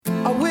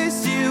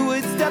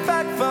step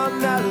back from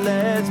that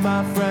ledge,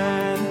 my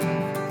friend.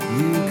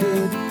 You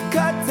could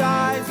cut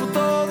ties with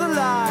all the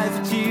lies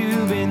that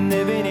you've been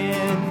living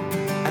in.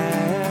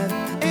 And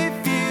if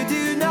you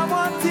do not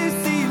want to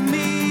see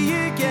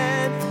me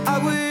again, I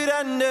would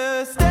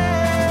understand.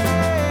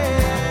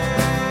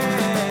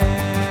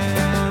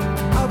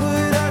 I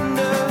would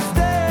understand.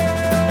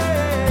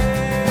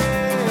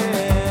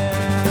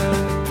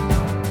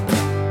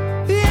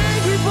 The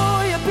angry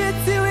boy, a bit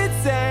too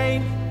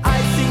insane,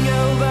 icing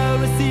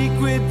over a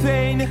secret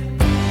pain.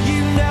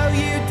 You know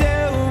you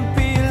don't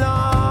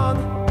belong.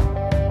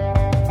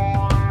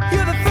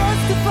 You're the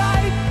first to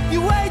fight,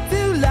 you're way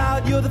too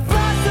loud. You're the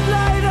flash of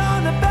light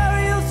on a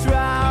burial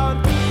shroud.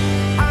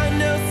 I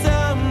know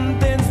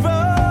something's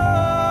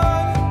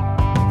wrong.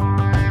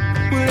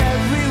 Well,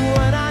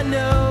 everyone I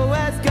know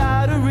has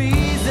got a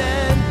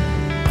reason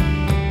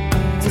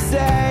to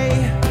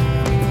say,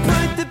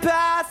 put the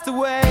past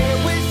away.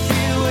 I wish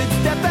you would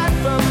step back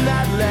from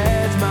that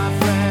ledge, my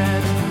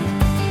friend.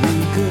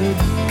 You could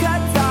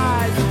cut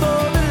ties with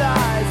all the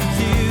lies that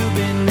you've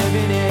been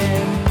living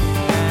in.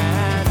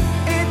 And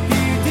if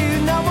you do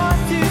not want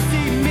to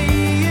see me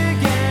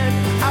again,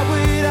 I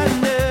would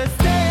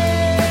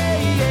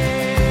understand.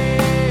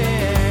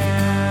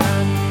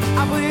 I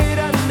would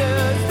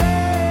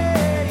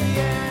understand.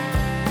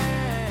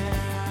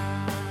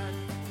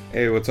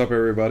 Hey, what's up,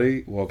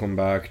 everybody? Welcome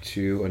back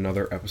to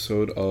another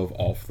episode of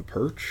Off the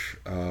Perch.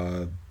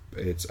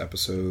 It's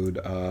episode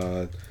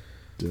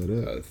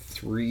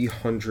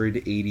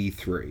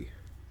 383.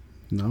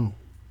 No.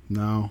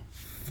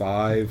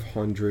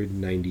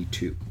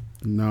 592.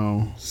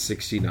 No.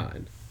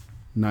 69.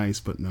 Nice,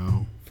 but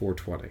no.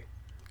 420.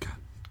 God,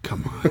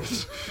 come on. God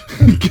It's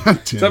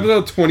damn it.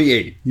 episode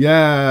 28. Yes.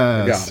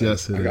 I got it.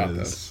 Yes, it I got is.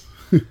 this.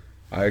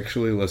 I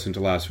actually listened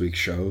to last week's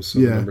show, so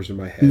Yeah. the numbers in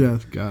my head. Yeah,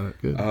 got it.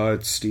 Good.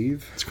 It's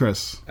Steve, It's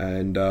Chris.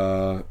 and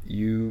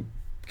you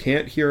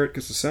can't hear it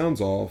because the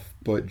sound's off,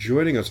 but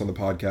joining us on the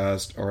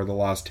podcast are the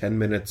last 10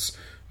 minutes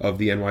of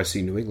the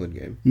NYC New England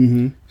game.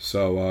 Mm-hmm.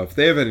 So if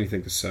they have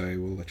anything to say,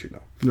 we'll let you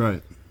know.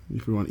 Right.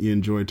 If we want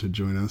Ian Joy to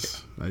join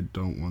us. I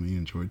don't want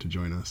Ian Joy to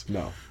join us.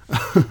 No.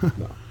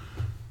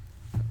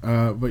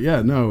 But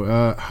yeah,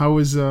 no. How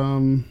was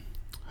your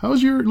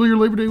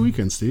Labor Day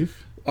weekend,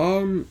 Steve?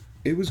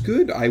 It was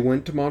good. I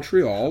went to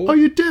Montreal. Oh,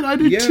 you did? I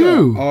did yeah.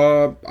 too.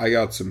 I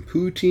got some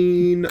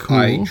poutine. Cool.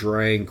 I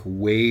drank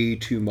way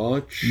too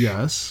much.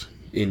 Yes.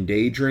 In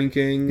day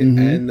drinking, Mm-hmm.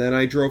 and then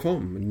I drove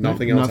home.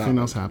 Nothing else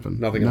happened.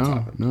 Nothing else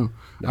happened. No.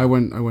 I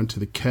went to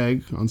the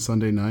Keg on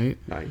Sunday night.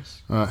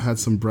 Nice. Had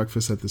some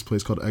breakfast at this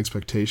place called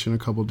Expectation a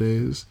couple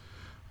days.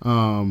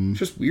 It's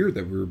just weird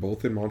that we were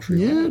both in Montreal.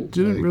 Yeah,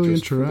 didn't really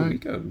just for the interact.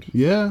 weekend.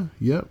 Yeah,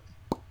 yep.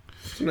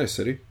 It's a nice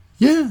city.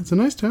 Yeah, it's a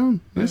nice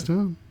town. Nice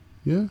town.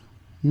 Yeah.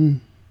 Mm.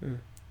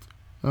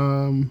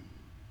 Yeah.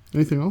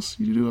 Anything else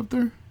you do up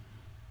there?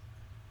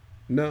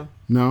 No.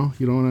 No,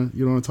 you don't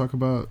want to talk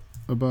about.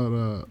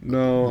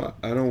 No,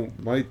 I don't.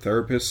 My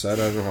therapist said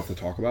I don't have to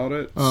talk about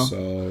it. Oh.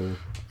 So.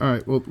 All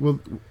right. Well,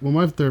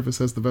 my therapist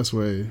says the best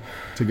way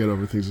to get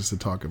over things is to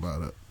talk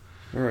about it.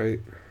 All right.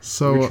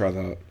 So Let me try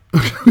that.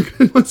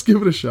 let's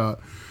give it a shot.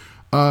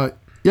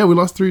 Yeah, we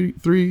lost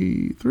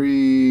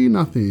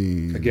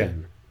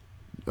 3-0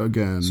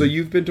 again. So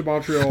you've been to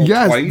Montreal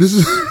yes, twice, this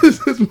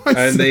is my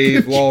and they've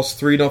second- lost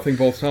 3-0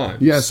 both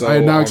times. Yes, so I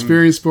have now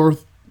experienced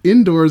both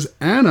indoors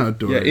and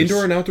outdoors. Yeah,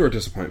 indoor and outdoor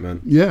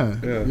disappointment. Yeah.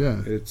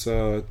 It's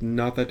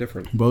not that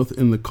different. Both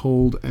in the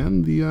cold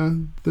and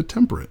the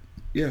temperate.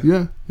 Yeah.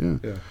 Yeah. Yeah.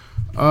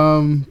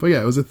 But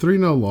yeah, it was a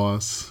 3-0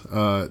 loss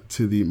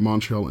to the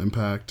Montreal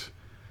Impact.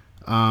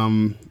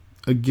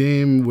 A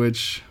game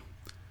which,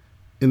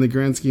 in the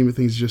grand scheme of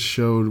things, just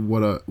showed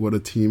what a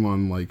team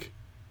on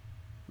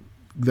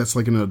that's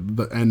like in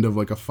the end of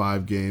like a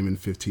 5-game and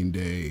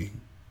 15-day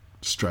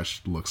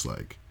stretch looks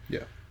like.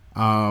 Yeah.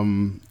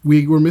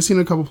 We were missing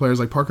a couple players,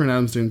 like Parker and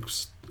Adams didn't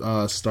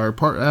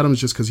start. Adams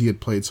just because he had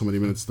played so many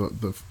minutes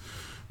the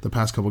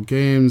past couple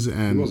games,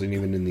 and He wasn't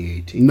even in the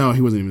 18. No,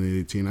 he wasn't even in the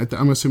 18.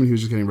 I'm assuming he was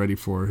just getting ready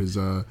for his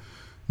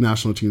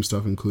national team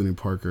stuff, including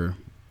Parker.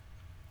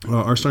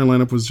 Our starting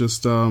lineup was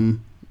just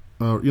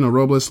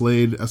Robles,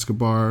 Lade,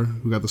 Escobar,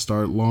 who got the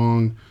start,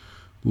 Long,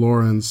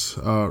 Lawrence,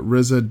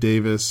 Rizza,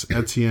 Davis,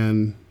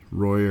 Etienne,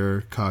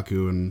 Royer,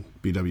 Kaku, and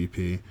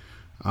BWP.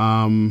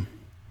 Are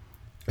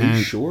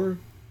you sure?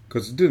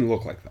 Because it didn't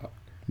look like that.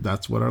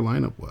 That's what our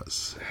lineup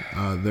was.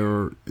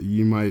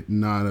 You might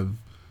not have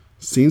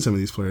seen some of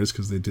these players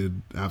because they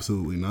did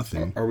absolutely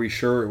nothing. Are we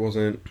sure it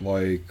wasn't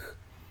like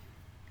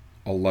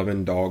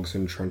 11 dogs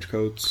in trench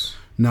coats?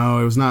 No,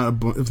 it was not.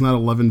 It was not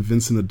 11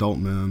 Vincent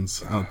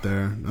Adultmans out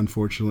there,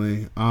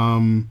 unfortunately.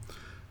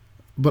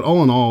 But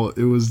all in all,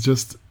 it was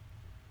just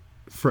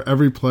for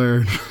every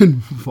player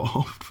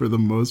involved, for the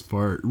most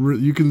part.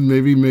 You can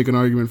maybe make an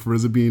argument for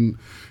Rizza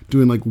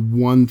doing like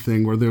one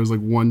thing where there was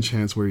like one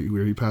chance where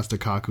he passed to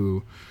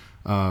Kaku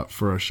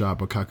for a shot,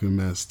 but Kaku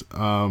missed.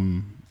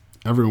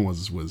 Everyone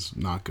was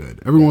not good.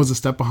 Everyone was a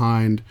step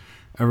behind.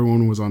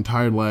 Everyone was on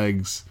tired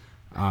legs,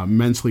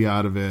 mentally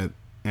out of it.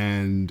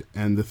 And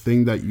the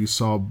thing that you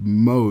saw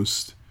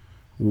most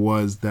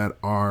was that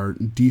our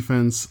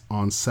defense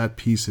on set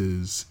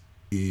pieces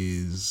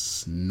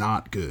is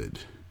not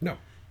good. No.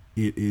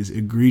 It is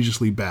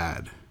egregiously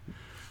bad.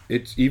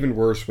 It's even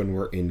worse when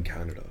we're in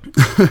Canada.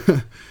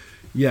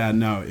 Yeah,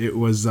 no, it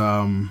was... we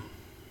got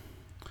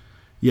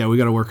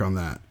to work on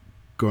that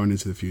going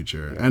into the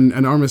future.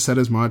 And Armis said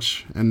as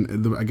much,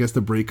 and I guess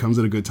the break comes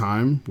at a good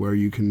time where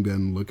you can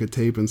then look at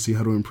tape and see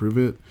how to improve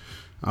it.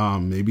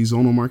 Maybe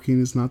zonal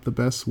marking is not the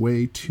best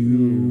way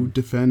to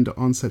defend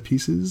on set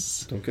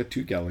pieces. Don't get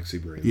too galaxy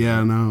brain.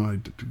 Yeah, no,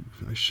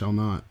 I shall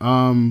not.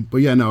 But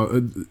yeah,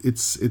 no,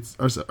 it's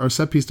our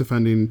set piece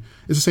defending.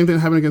 It's the same thing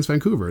that happened against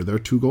Vancouver. Their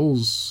 2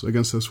 goals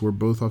against us were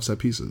both off set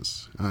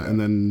pieces,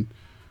 and then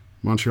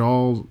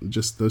Montreal,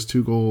 just those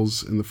 2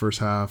 goals in the first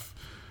half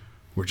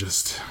were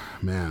just,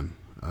 man.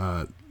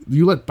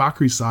 You let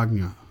Bakary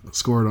Sagna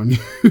score it on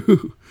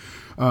you,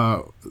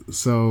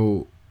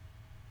 so.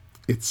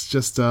 It's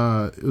just,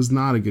 it was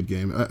not a good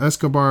game.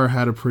 Escobar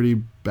had a pretty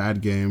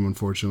bad game,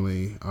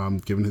 unfortunately,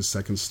 given his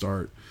second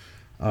start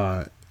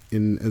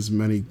in as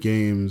many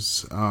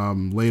games.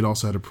 Lade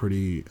also had a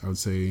pretty, I would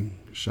say,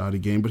 shoddy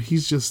game. But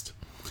he's just,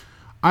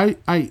 I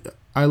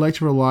like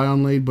to rely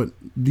on Lade, but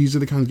these are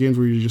the kind of games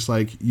where you're just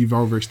like, you've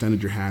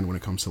overextended your hand when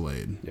it comes to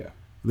Lade. Yeah.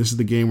 This is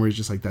the game where he's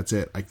just like, that's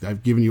it.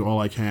 I've given you all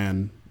I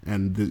can,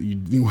 and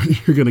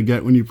what you're going to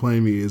get when you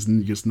play me is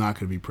just not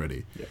going to be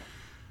pretty. Yeah.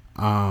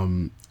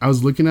 I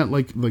was looking at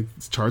like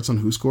charts on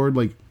who scored,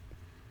 like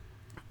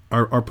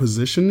our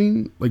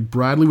positioning. Like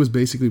Bradley was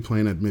basically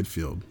playing at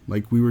midfield.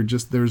 Like we were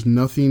just, there's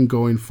nothing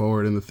going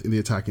forward in the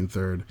attacking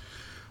third.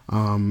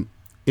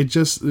 It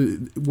just,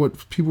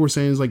 what people were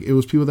saying is like it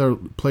was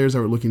players that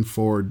were looking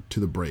forward to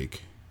the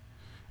break,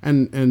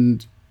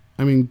 and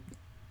I mean,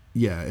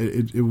 yeah,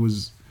 it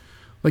was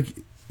like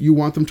you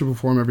want them to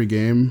perform every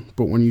game,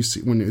 but when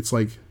it's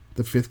like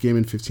the 5th game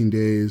in 15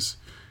 days.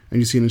 And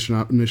you see an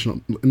international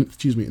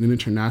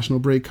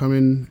break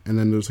coming, and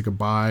then there's like a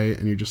bye,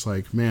 and you're just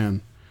like,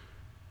 man,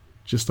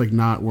 just like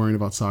not worrying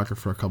about soccer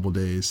for a couple of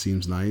days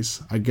seems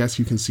nice. I guess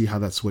you can see how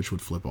that switch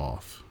would flip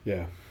off.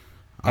 Yeah,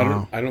 I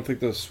don't think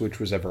the switch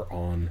was ever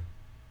on.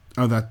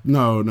 Oh,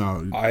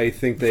 no. I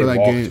think they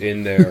walked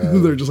in there.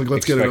 They're just like,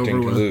 let's get it over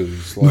with.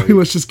 Lose. Like,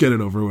 let's just get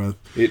it over with.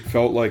 It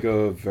felt like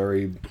a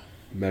very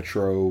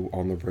Metro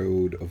on the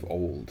road of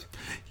old.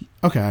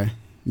 Okay.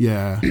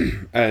 Yeah.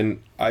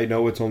 And I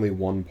know it's only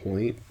 1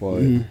 point,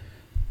 but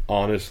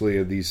honestly,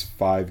 of these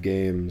 5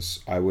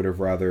 games, I would have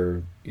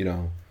rather,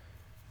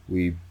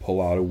 we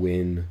pull out a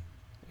win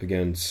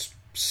against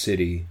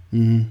City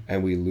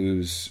and we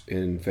lose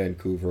in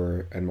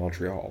Vancouver and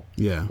Montreal.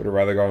 Yeah. Would have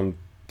rather gone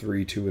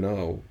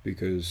 3-2-0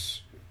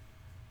 because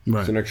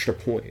it's an extra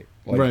point.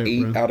 Like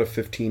 8 out of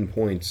 15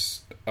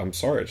 points, I'm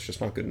sorry, it's just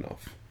not good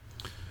enough.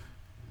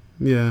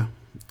 Yeah.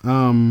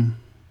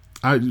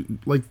 I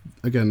like,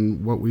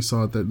 again, what we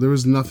saw, that there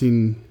was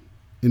nothing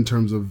in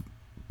terms of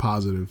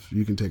positive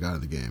you can take out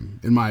of the game,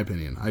 in my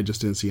opinion. I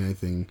just didn't see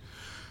anything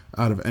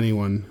out of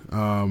anyone.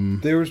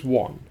 There was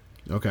one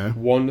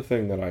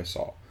thing that I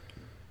saw,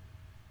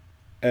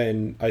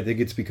 and I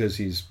think it's because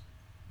he's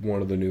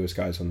one of the newest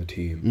guys on the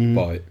team,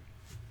 but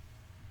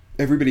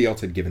everybody else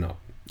had given up.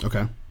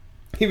 Okay.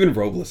 Even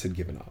Robles had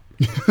given up.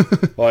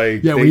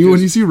 Like, yeah, when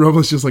you see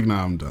Robles just like,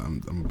 nah, I'm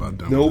done. I'm about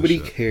done. Nobody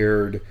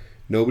cared.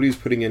 Nobody's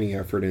putting any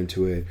effort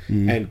into it.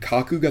 And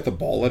Kaku got the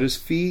ball at his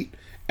feet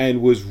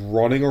and was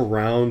running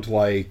around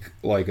like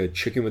a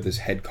chicken with his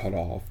head cut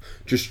off,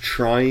 just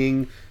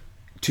trying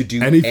to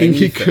do anything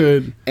he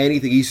could.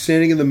 Anything. He's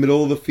standing in the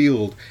middle of the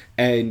field,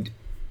 and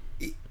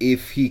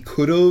if he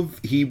could have,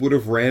 he would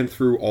have ran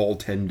through all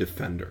 10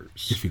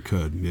 defenders. If he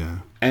could, yeah.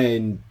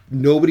 And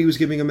nobody was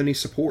giving him any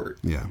support.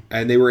 Yeah.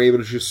 And they were able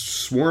to just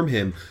swarm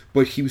him,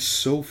 but he was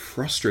so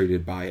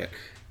frustrated by it.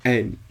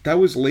 And that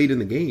was late in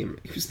the game.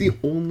 He was the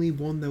only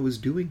one that was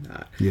doing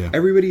that. Yeah.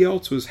 Everybody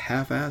else was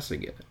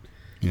half-assing it.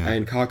 Yeah.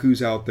 And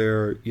Kaku's out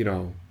there,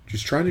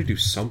 just trying to do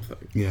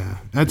something. Yeah.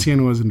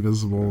 Etienne was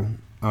invisible.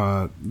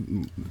 I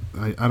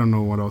don't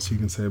know what else you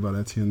can say about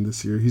Etienne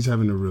this year. He's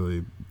having a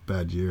really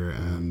bad year.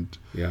 And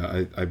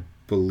yeah, I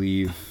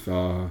believe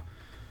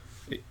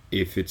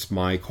if it's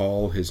my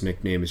call, his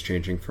nickname is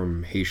changing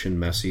from Haitian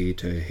Messi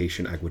to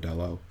Haitian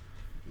Agudelo.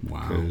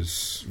 Wow.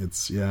 Because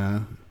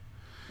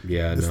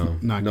Yeah,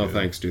 no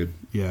thanks, dude.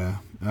 Yeah.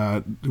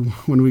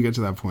 When we get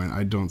to that point,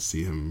 I don't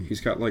see him.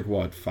 He's got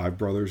 5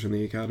 brothers in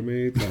the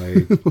academy?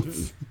 Like,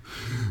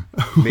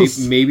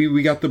 maybe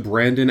we got the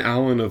Brandon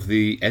Allen of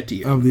the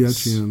Etiennes. Of the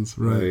Etiennes,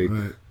 right.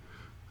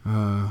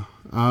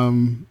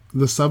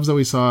 The subs that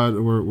we saw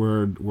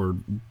were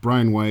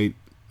Brian White,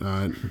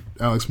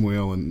 Alex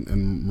Moyle,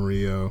 and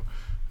Murillo,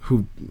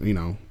 who,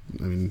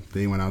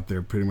 they went out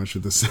there pretty much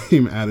with the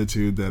same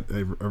attitude that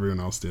everyone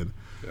else did.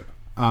 Yeah.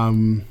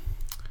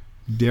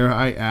 Dare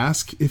I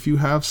ask if you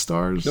have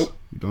stars? Nope.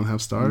 You don't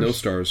have stars? No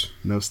stars.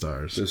 No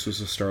stars. This was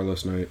a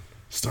starless night.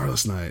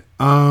 Starless night.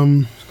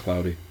 It's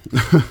cloudy.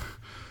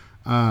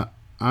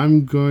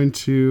 I'm going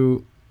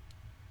to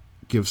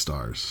give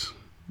stars.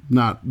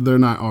 They're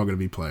not all going to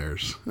be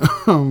players.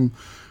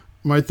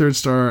 My third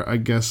star, I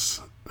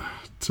guess,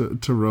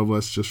 to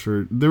Robles just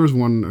for there was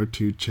one or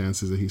two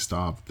chances that he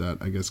stopped that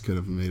I guess could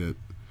have made it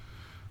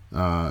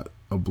a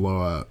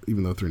blowout,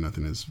 even though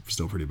 3-0 is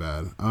still pretty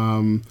bad.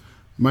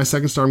 My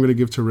second star I'm going to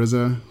give to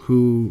Rizza,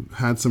 who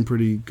had some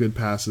pretty good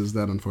passes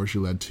that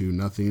unfortunately led to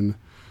nothing.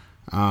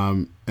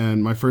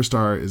 And my first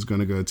star is going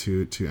to go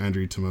to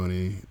Andrew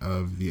Timoni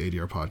of the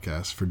ADR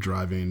podcast for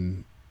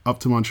driving up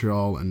to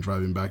Montreal and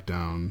driving back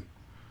down.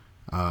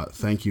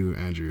 Thank you,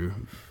 Andrew.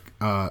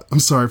 I'm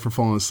sorry for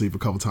falling asleep a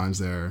couple times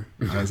there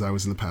as I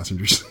was in the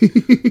passenger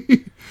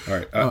seat. All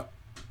right.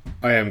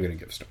 I am going to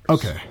give stars.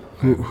 Okay.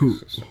 Who?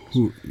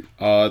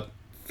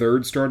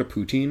 Third star to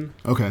Poutine.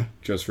 Okay.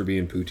 Just for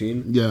being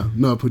Poutine. Yeah.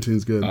 No,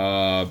 Poutine's good.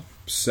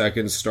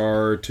 Second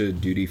star to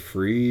Duty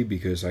Free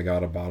because I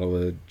got a bottle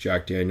of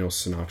Jack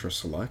Daniel's Sinatra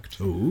Select.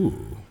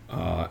 Ooh.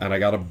 And I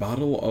got a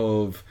bottle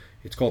of,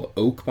 it's called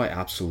Oak by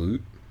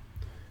Absolute.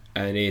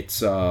 And it's,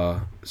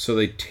 so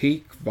they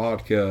take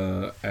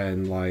vodka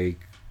and, like,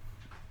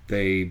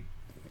 they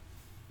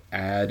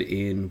add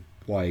in,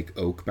 like,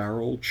 oak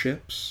barrel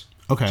chips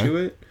to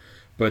it.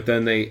 But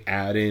then they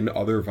add in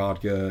other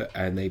vodka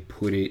and they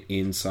put it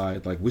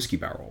inside, like, whiskey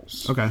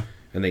barrels. Okay.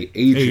 And they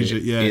age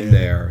it in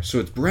there. So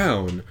it's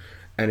brown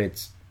and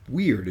it's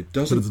weird. It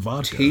doesn't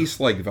taste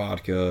like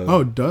vodka.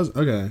 Oh, it does?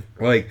 Okay.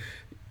 Like,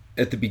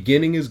 at the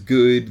beginning is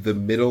good, the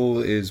middle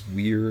is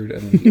weird,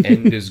 and the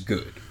end is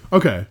good.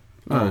 Okay.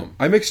 Right.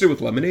 I mixed it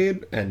with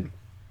lemonade, and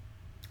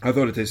I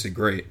thought it tasted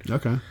great.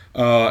 Okay.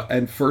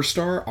 And first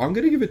star, I'm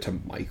going to give it to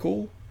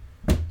Michael.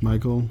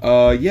 Michael?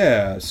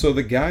 Yeah. So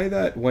the guy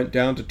that went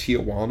down to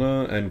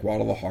Tijuana and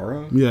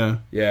Guadalajara. Yeah.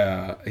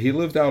 Yeah. He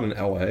lived out in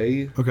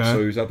L.A. Okay. So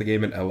he was at the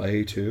game in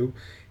L.A. too.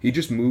 He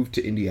just moved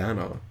to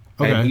Indiana.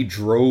 Okay. And he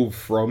drove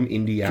from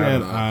Indiana.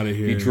 Get out of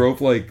here. He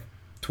drove like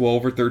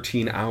 12 or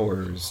 13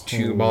 hours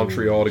to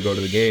Montreal to go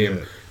to the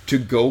game. To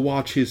go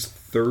watch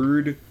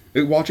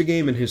watch a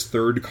game in his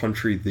third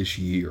country this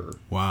year.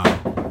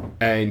 Wow.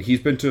 And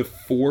he's been to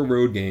 4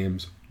 road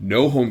games,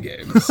 no home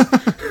games.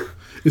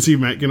 Is he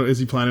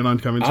planning on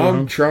coming to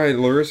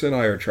him? Larissa and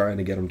I are trying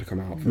to get him to come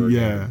out for a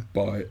game.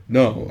 But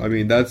no, I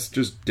mean, that's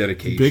just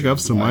dedication. Big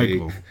ups to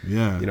Michael.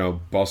 Yeah. You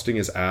know, busting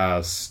his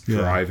ass,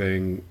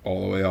 driving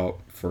all the way up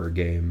for a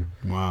game.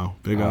 Wow.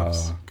 Big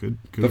ups. Good.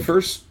 The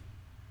first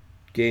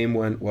game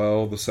went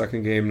well. The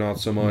second game, not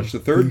so much. The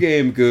third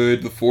game,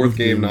 good. The fourth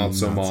game, not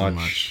so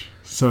much.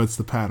 So it's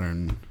the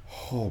pattern.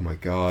 Oh my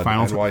god!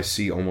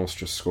 NYC almost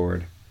just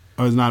scored.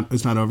 Oh,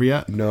 it's not over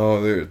yet?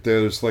 No,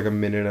 there's like a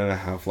minute and a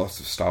half left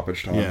of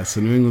stoppage time. Yeah, so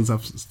New England's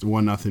up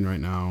 1-0 right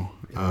now.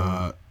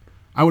 Yeah.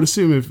 I would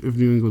assume if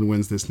New England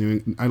wins this,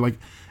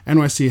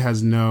 NYC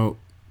has no,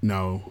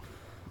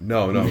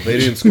 they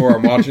didn't score.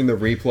 I'm watching the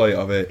replay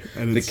of it.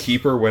 And the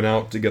keeper went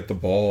out to get the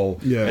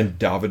ball, and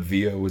David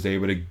Villa was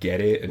able to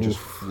get it and just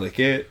flick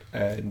it.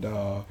 And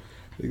I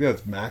think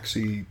that's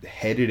Maxi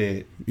headed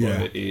it,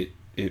 but it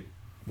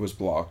was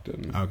blocked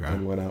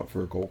and went out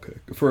for a goal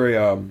kick, for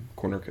a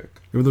corner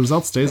kick. If the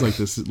result stays like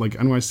this, like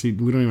NYC,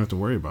 we don't even have to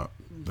worry about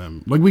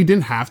them. Like we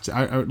didn't have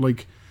to.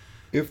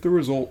 If the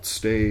result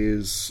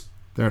stays,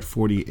 they're at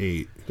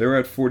 48. They're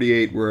at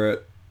 48. We're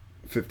at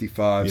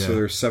 55. So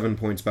they're 7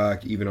 points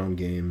back, even on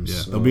games.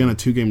 Yeah, they'll be on a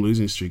 2-game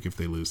losing streak if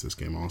they lose this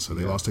game. Also,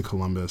 they lost to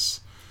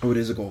Columbus. Oh, it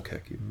is a goal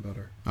kick, even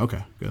better.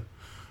 Okay, good.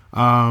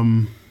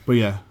 But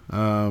yeah.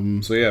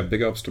 So yeah,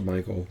 big ups to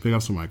Michael. Big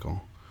ups to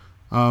Michael.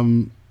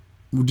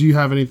 Do you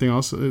have anything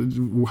else?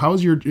 How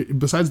was your,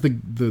 besides the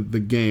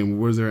game,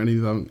 was there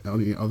any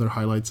other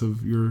highlights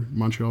of your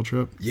Montreal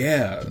trip?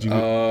 Yeah. Did you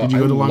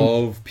go to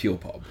love Peel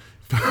Pub.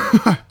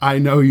 I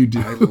know you do.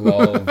 I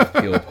love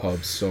Peel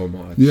Pub so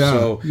much. Yeah.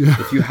 So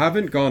if you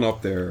haven't gone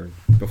up there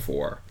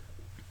before,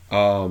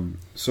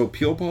 so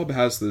Peel Pub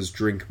has this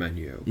drink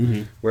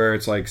menu where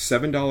it's like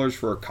 $7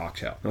 for a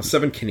cocktail. Now,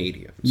 $7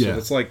 Canadian. So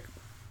that's like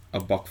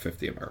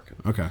 $1.50 American.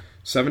 Okay.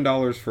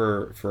 $7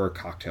 for a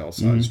cocktail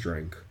size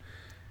drink.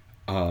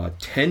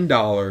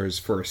 $10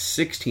 for a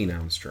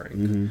 16-ounce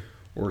drink,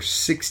 or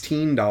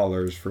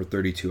 $16 for a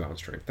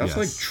 32-ounce drink. That's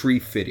like Tree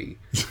Fitty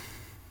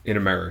in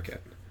American.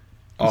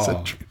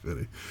 Tree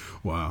Fitty.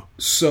 Wow.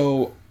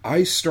 So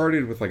I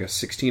started with like a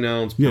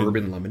 16-ounce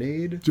bourbon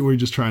lemonade. Were you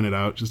just trying it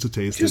out, just to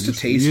taste it? Just to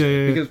taste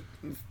it, because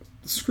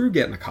screw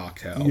getting a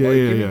cocktail.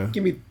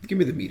 Give me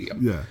the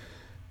medium. Yeah.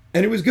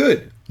 And it was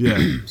good.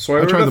 Yeah. So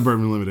I tried the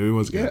bourbon limited. It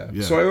was good.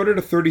 Yeah. So I ordered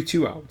a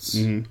 32-ounce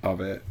of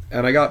it,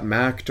 and I got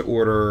Mac to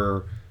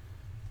order.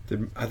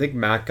 I think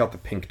Mac got the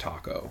pink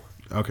taco.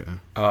 Okay.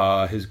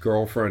 His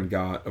girlfriend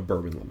got a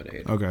bourbon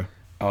lemonade. Okay.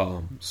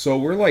 So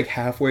we're like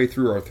halfway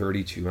through our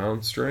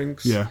 32-ounce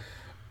drinks. Yeah.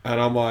 And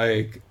I'm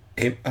like,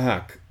 hey,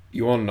 Mac,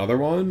 you want another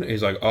one?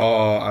 He's like,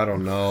 oh, I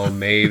don't know,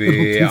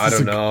 maybe. I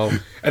don't know.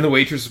 And the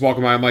waitress is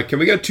walking by. I'm like, can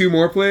we get 2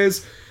 more,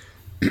 please?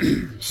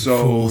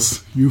 So,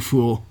 fools. You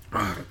fool.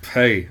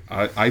 Hey,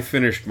 I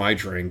finished my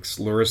drinks.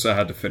 Larissa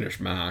had to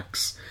finish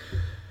Mac's.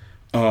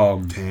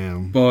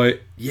 Damn.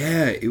 But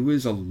yeah, it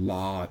was a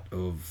lot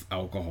of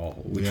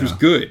alcohol, which was Yeah.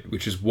 good,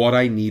 which is what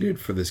I needed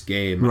for this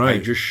game. I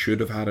Right. just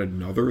should have had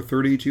another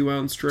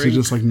 32-ounce drink. To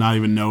just like not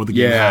even know the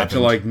game yeah, happened. to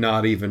like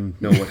not even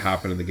know what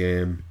happened in the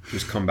game.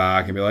 Just come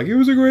back and be like, it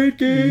was a great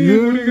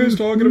game. What are you guys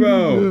talking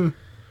about?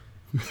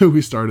 Yeah.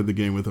 We started the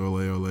game with ole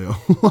ole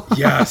ole.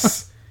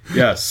 Yes.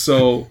 Yes.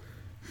 So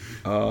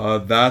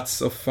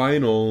that's a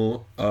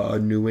final.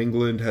 New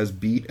England has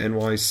beat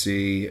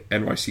NYC.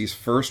 NYC's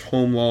first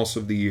home loss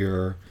of the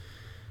year.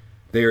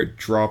 They are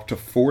dropped to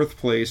 4th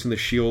place in the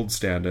Shield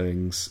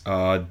standings.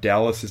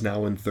 Dallas is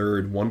now in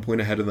 3rd, 1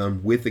 point ahead of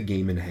them with a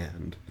game in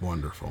hand.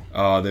 Wonderful.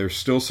 They're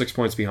still 6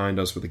 points behind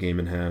us with a game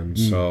in hand,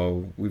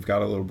 so we've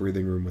got a little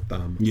breathing room with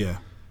them. Yeah.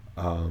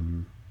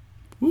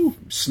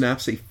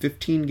 Snaps a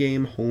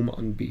 15-game home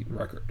unbeaten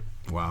record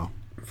Wow.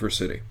 for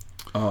City.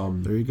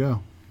 There you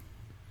go.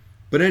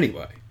 But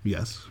anyway,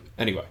 Yes.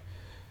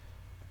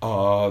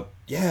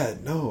 yeah,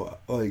 no,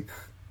 like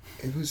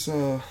it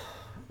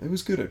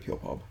was good at Peel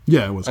Pub.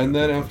 Yeah, it was. And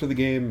good. then after the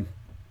game,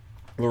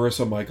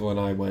 Larissa, Michael, and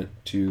I went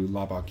to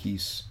La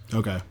Banquise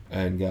Okay.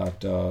 and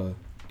got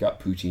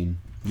poutine.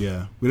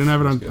 Yeah, we didn't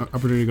have an good.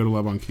 opportunity to go to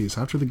La Banquise.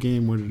 After the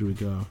game, where did we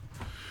go?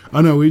 Oh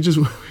no, we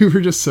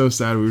were just so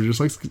sad. We were just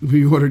like,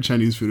 we ordered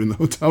Chinese food in the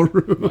hotel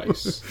room.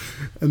 Nice.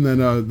 And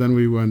then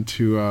we went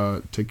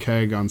to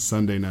Keg on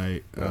Sunday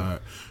night.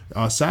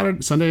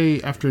 Sunday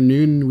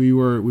afternoon, we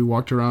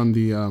walked around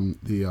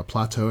the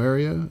Plateau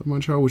area of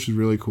Montreal, which is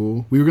really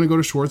cool. We were going to go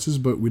to Schwartz's,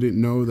 but we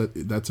didn't know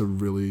that that's a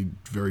really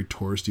very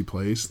touristy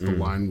place. The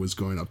line was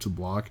going up to the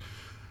block.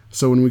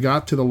 So when we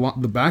got to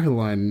the back of the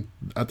line,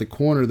 at the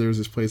corner, there's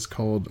this place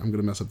called, I'm going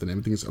to mess up the name,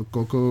 I think it's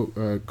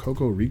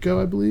Coco Rico,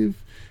 I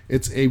believe.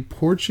 It's a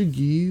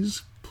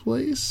Portuguese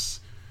place,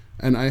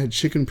 and I had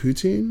chicken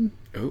poutine.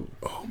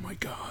 Oh my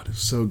god,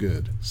 it's so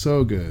good,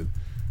 so good.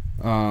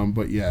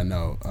 But yeah,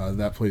 no,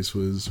 that place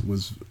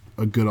was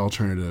a good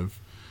alternative.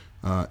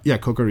 Yeah,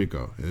 Coco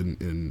Rico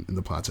in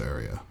the Plaza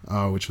area,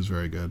 which was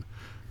very good.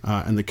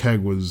 And the Keg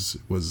was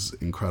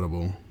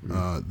incredible.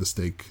 The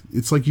steak,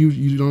 it's like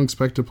you don't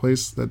expect a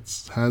place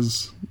that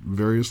has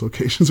various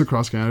locations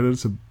across Canada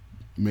to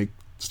make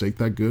steak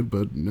that good,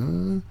 but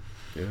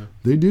Yeah.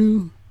 they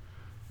do.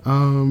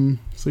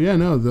 So yeah,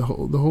 no, the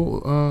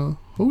whole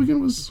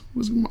weekend was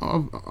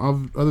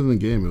other than the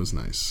game, it was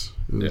nice.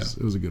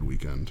 It was a good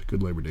weekend,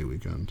 good Labor Day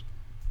weekend.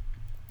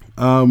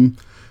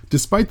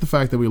 Despite the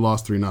fact that we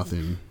lost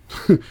 3-0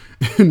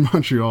 in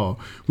Montreal,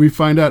 we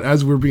find out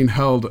as we're being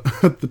held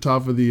at the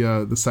top of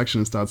the section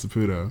in Stade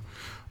Saputo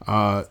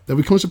that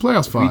we clinched the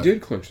playoff spot. We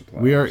did clinch the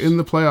playoffs. We are in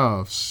the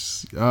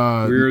playoffs.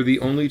 We're the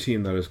only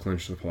team that has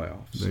clinched the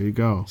playoffs. There you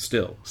go.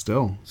 Still.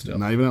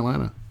 Not even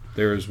Atlanta.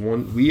 There's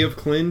one we have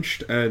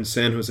clinched, and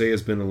San Jose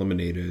has been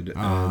eliminated,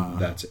 and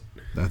that's it.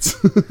 That's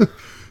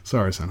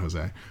sorry, San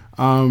Jose.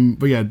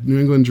 But yeah, New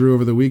England drew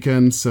over the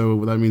weekend,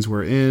 so that means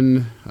we're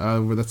in.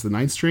 That's the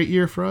 9th straight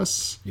year for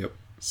us. Yep.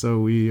 So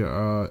we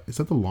is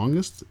that the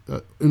longest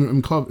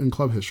in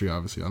club history?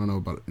 Obviously, I don't know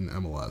about it in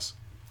MLS.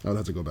 I would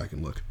have to go back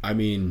and look. I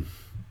mean,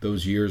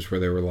 those years where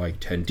there were like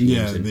 10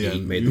 teams and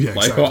 8 made the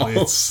playoffs.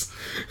 Exactly. It's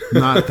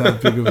not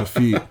that big of a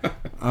feat.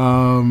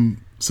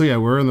 So yeah,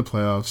 we're in the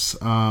playoffs.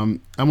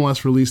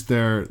 MLS released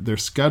their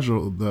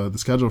schedule, the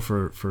schedule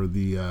for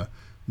the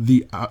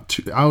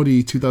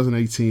Audi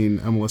 2018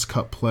 MLS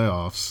Cup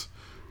playoffs,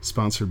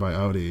 sponsored by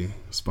Audi,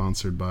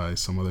 sponsored by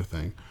some other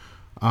thing.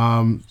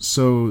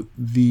 So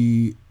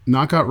the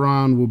knockout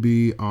round will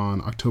be on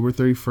October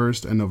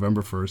 31st and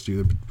November 1st,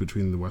 either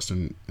between the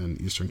Western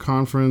and Eastern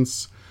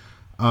Conference.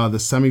 The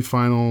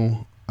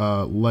semifinal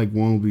leg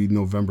one will be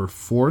November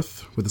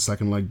 4th, with the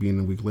second leg being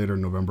a week later,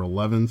 November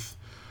 11th.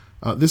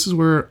 This is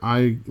where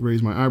I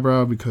raise my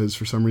eyebrow because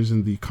for some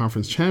reason the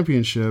conference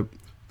championship,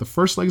 the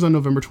first leg's on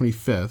November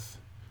 25th.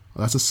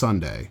 Well, that's a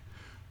Sunday.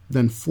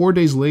 Then 4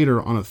 days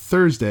later on a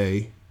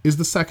Thursday is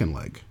the second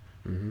leg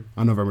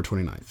on November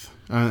 29th.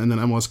 And then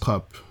MLS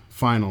Cup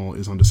final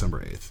is on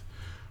December 8th.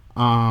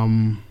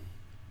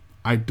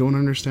 I don't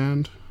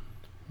understand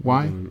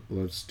why.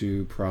 Let's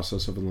do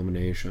process of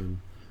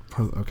elimination.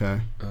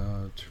 Okay.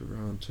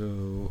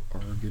 Toronto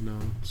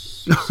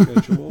Argonauts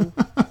schedule.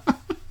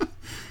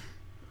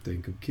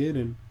 Think I'm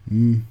kidding.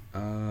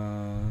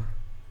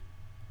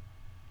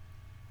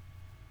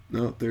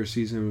 No, their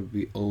season would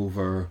be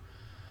over.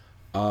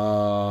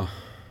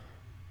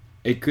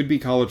 It could be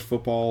college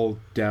football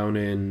down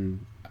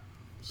in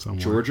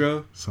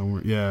Georgia.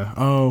 Somewhere, yeah.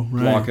 Oh,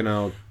 right. Blocking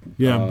out.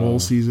 Bowl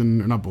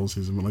season, or not bowl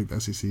season, but like the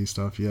SEC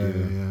stuff. Yeah.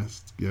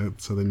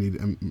 So they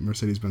need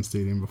Mercedes-Benz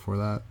Stadium before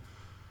that.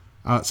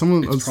 It's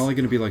probably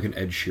going to be like an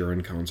Ed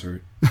Sheeran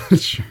concert.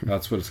 Sure.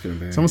 That's what it's going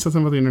to be. Someone said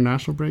something about the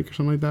international break or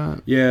something like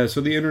that. Yeah, so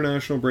the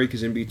international break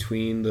is in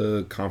between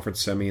the conference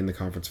semi and the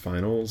conference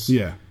finals.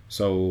 Yeah.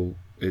 So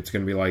it's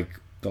going to be like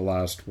the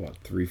last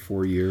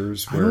 3-4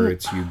 years where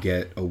you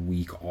get a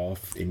week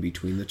off in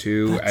between the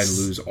two and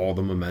lose all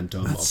the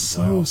momentum. That's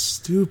so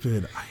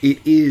stupid. It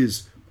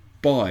is,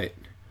 but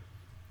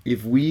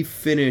if we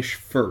finish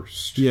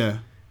first, yeah,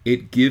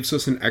 it gives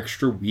us an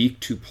extra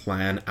week to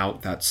plan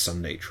out that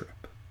Sunday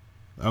trip.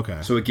 Okay.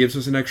 So it gives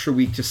us an extra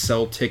week to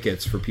sell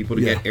tickets for people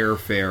to Yeah. get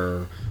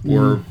airfare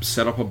or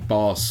set up a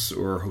bus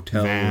or a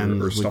hotel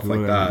Vans, or stuff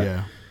like whatever, that.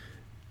 Yeah.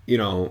 You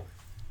know,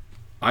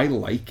 I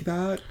like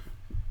that.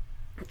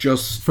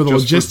 Just For the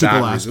just logistical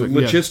that reason. aspect, yeah.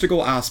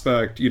 Logistical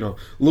aspect, you know,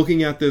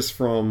 looking at this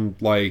from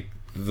like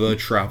the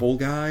travel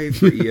guy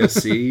for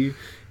ESC,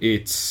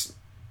 it's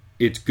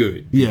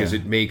good because Yeah.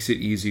 it makes it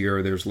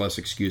easier. There's less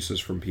excuses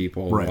from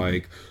people Right.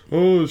 like,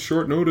 oh, it's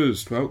short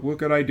notice. What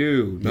could I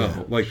do? No,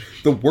 Yeah. like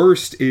the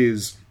worst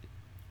is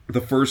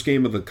the first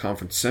game of the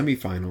conference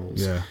semifinals.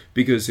 Yeah.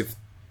 Because if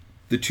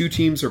the two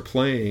teams are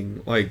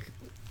playing like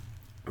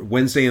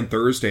Wednesday and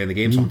Thursday and the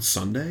game's on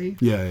Sunday,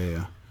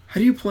 Yeah. how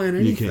do you plan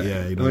You anything? can't.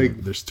 Yeah. You don't,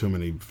 like, there's too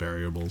many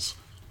variables.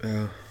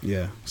 yeah.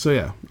 Yeah. So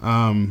yeah.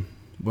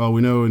 Well,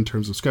 we know in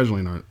terms of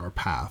scheduling our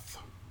path.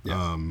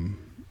 Yeah.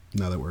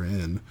 Now that we're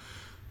in,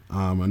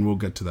 and we'll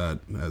get to that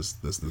as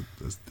the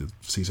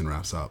season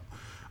wraps up.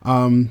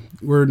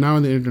 We're now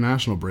in the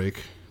international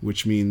break,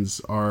 which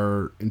means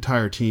our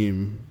entire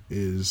team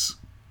is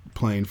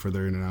playing for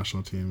their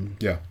international team.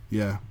 Yeah,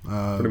 Yeah.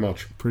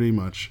 pretty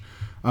much.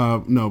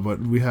 No,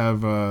 but we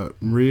have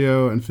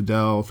Murillo and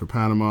Fidel for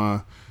Panama,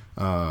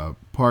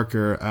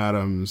 Parker,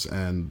 Adams,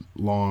 and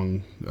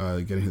Long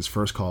getting his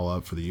first call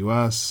up for the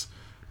U.S.,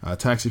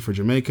 Taxi for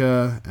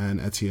Jamaica, and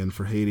Etienne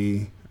for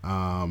Haiti.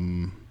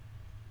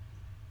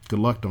 Good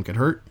luck. Don't get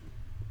hurt.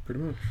 Pretty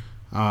much.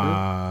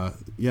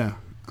 Yeah.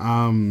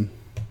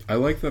 I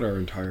like that our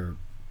entire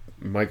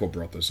Michael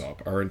brought this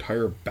up. Our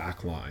entire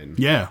back line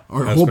Yeah.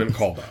 Our has whole- been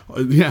called up.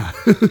 Yeah.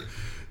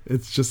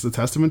 It's just a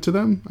testament to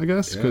them, I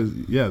guess, Yeah.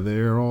 because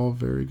they're all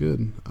very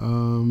good.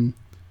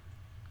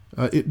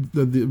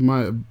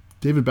 My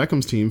David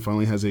Beckham's team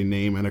finally has a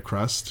name and a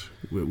crest,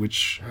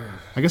 which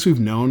I guess we've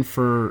known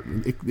for.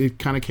 It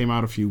kind of came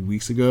out a few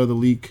weeks ago, the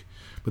leak,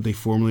 but they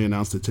formally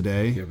announced it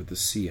today. Yeah, with the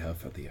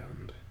CF at the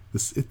end.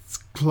 It's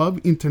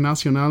Club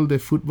Internacional de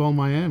Football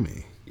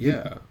Miami.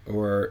 Yeah,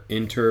 or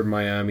Inter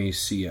Miami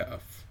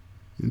CF.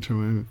 Inter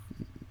Miami.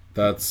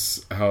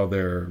 That's how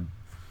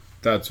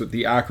that's what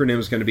the acronym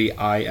is going to be,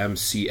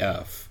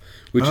 IMCF,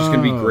 which is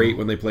going to be great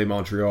when they play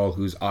Montreal,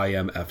 who's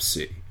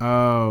IMFC.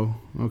 Oh,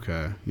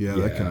 okay. Yeah,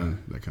 Yeah. that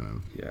kind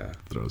of Yeah,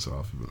 throws it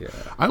off. yeah.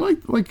 I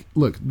like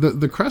look,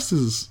 the crest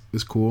is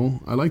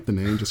cool. I like the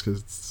name just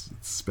because it's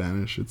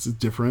Spanish. It's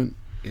different.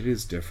 It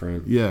is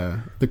different. Yeah,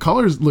 the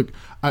colors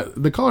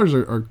the colors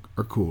are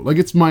cool. Like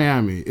it's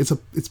Miami. It's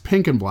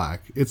pink and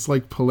black. It's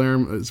like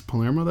Palermo. Is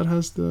Palermo that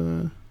has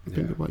the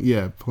pink and black?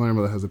 Yeah,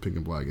 Palermo that has the pink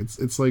and black.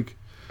 It's like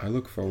I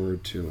look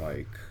forward to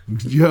like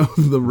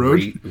the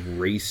road.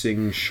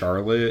 racing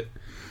Charlotte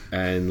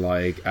and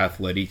like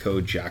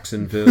Atletico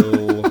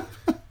Jacksonville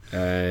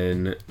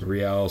and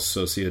Real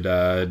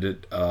Sociedad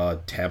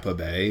Tampa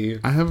Bay.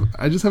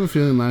 I just have a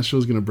feeling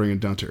Nashville's gonna bring it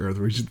down to earth.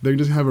 They're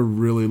just have a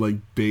really like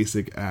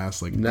basic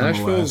ass like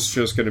Nashville's MLS.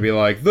 just going to be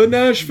like the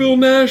Nashville.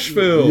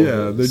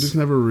 Yeah, they just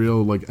have a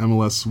real like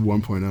MLS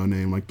 1.0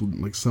 name,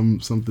 like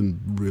something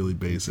really the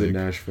basic.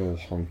 Nashville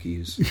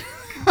Honkies.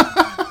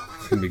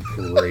 It's going to be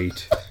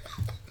great.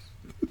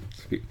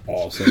 It's going to be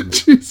awesome.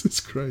 Jesus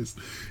Christ!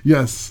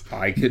 Yes,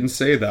 I can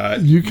say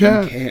that. You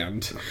can. You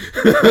can't.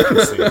 I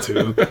can say it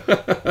too.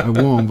 I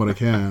won't, but I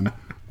can.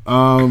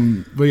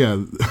 But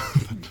yeah,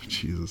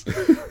 Jesus.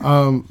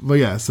 But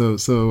yeah,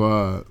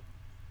 so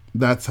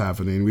that's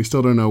happening. We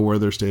still don't know where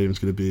their stadium's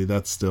going to be.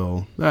 That's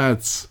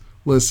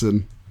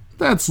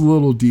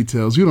little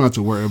details. You don't have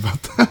to worry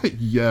about that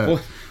yet.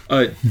 Well,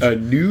 a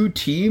new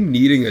team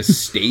needing a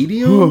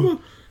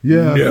stadium?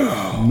 Yeah.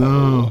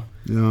 No.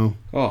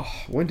 Oh,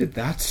 when did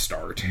that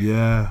start?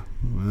 Yeah.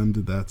 When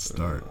did that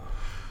start?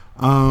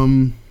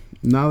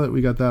 Now that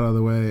we got that out of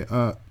the way,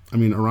 I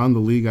mean, around the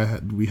league,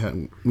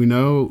 we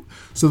know.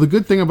 So the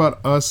good thing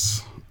about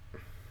us,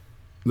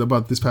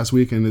 about this past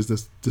weekend, is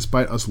this: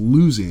 despite us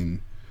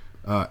losing,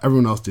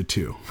 everyone else did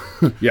too.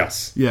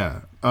 Yes.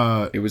 Yeah.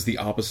 It was the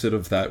opposite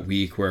of that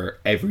week where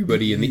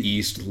everybody in the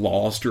East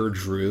lost or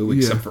drew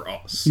except for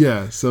us.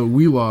 Yeah. So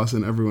we lost,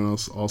 and everyone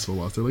else also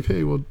lost. They're like,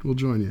 "Hey, we'll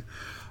join you."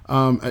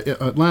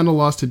 Atlanta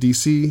lost to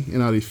DC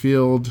in Audi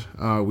Field.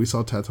 We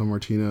saw Tato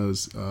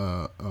Martino's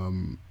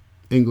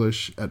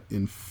English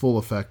in full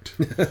effect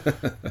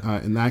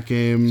in that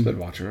game. Been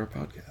watching our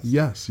podcast.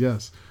 Yes.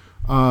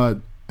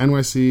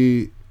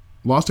 NYC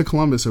lost to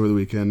Columbus over the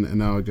weekend, and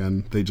now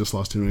again they just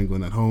lost to New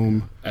England at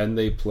home. And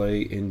they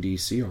play in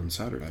DC on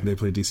Saturday. They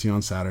play DC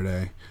on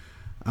Saturday,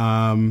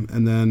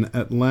 and then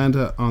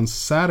Atlanta on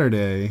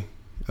Saturday,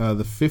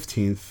 the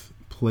 15th,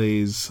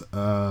 plays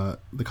the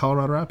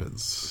Colorado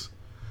Rapids.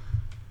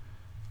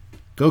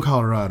 Go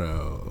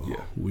Colorado!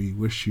 Yeah. We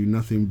wish you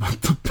nothing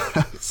but the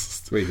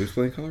best. Wait, who's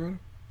playing Colorado?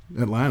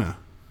 Atlanta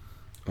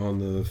On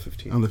the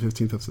 15th. on the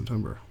 15th of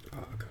September. Oh,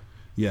 okay.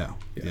 Yeah.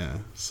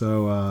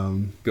 So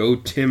Go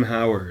Tim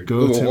Howard.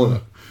 go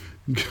Ugh.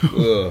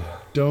 to Ugh.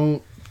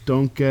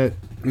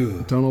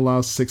 don't allow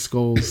 6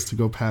 goals to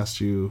go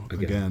past you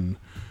again.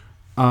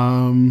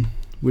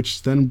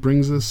 Which then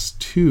brings us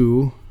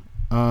to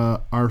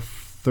our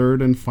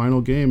third and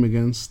final game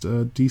against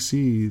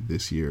DC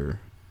this year.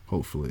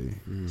 hopefully.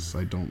 'Cause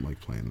I don't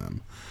like playing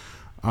them.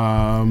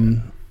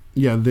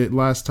 The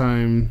last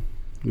time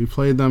we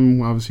played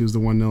them, obviously, it was the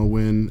 1-0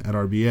 win at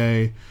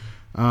RBA.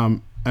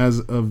 As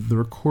of the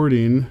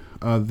recording,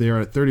 they're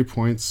at 30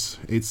 points,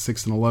 8,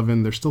 6, and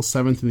 11. They're still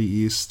 7th in the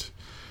East.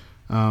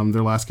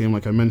 Their last game,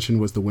 like I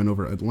mentioned, was the win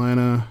over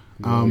Atlanta.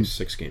 They're only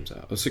 6 points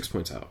out.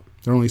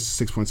 They're only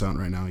 6 points out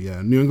right now.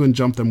 Yeah, New England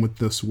jumped them with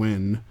this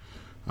win,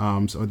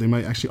 so they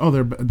might actually. Oh,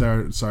 they're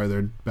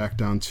back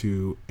down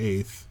to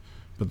 8th,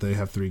 but they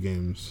have 3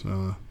 games.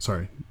 2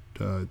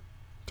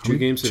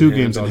 games in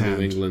hand on hand.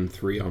 New England,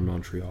 3 on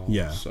Montreal.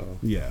 Yeah. So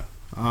Yeah.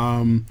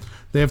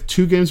 They have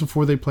 2 games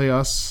before they play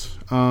us.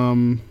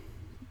 Not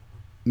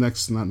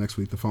next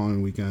week, the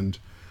following weekend.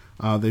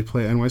 They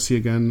play NYC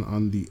again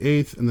on the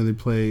 8th, and then they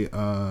play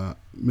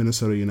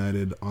Minnesota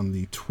United on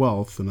the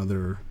 12th,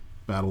 another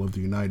Battle of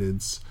the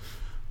Uniteds.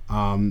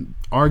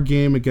 Our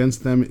game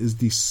against them is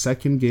the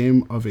second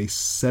game of a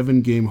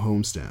 7-game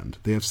homestand.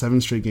 They have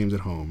 7 straight games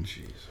at home.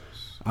 Jesus.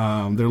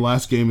 Their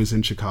last game is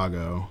in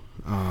Chicago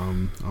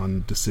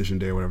on Decision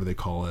Day or whatever they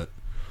call it.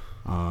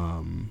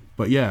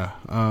 But yeah,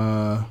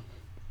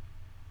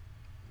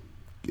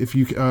 if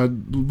you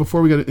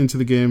before we get into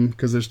the game,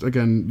 because there's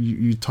again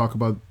you talk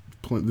about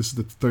this is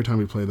the 3rd time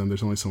we play them.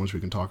 There's only so much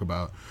we can talk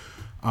about.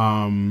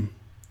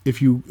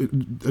 If you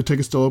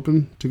tickets still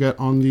open to get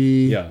on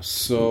the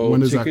so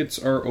tickets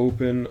are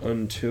open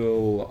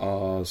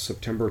until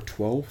September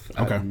 12th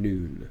at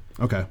noon.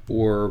 Okay,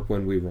 or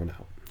when we run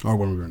out. Or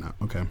when we run out.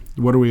 Okay,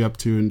 what are we up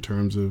to in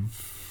terms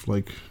of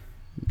like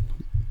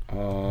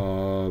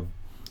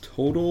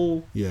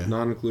total? Yeah,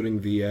 not including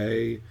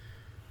VA.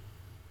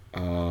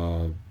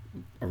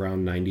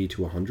 Around 90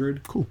 to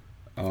 100. Cool.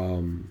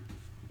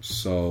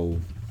 So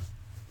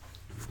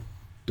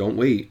don't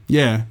wait.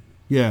 Yeah.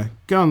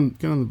 Get on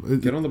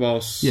the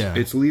bus. Yeah.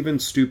 It's leaving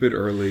stupid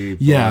early.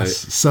 But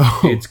yes. So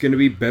it's going to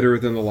be better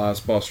than the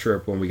last bus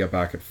trip when we get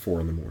back at 4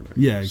 a.m.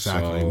 Yeah,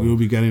 exactly. So we will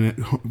be getting it.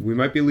 We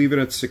might be leaving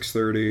at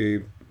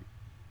 6:30.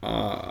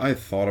 I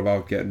thought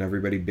about getting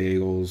everybody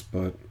bagels,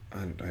 but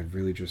I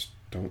really just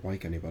don't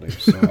like anybody,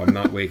 so I'm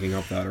not waking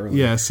up that early.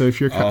 Yeah. So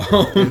if you're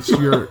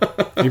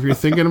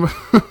thinking about,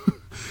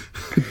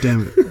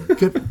 damn it,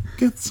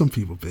 get some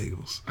people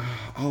bagels.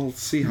 I'll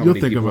see how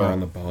many people are on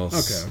the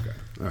bus. Okay.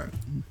 All right.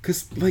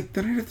 Because then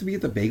I'd have to be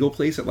at the bagel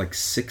place at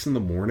 6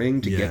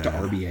 a.m. to get to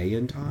RBA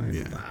in time.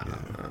 Yeah.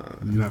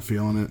 You're not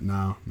feeling it?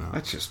 No.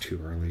 That's just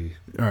too early.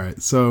 All right.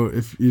 So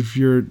if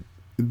you're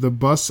the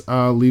bus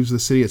leaves the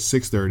city at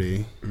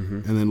 6:30,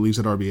 and then leaves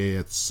at RBA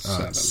at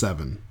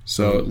 7.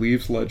 So it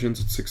leaves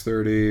Legends at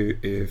 6:30.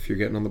 If you're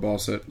getting on the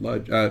bus at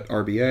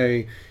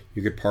RBA,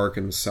 you could park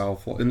in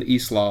the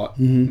east lot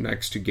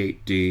next to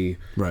Gate D.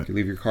 Right. If you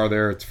leave your car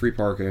there, it's free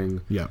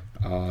parking. Yeah.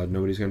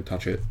 Nobody's going to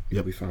touch it.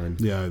 You'll be fine.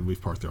 Yeah,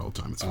 we've parked there all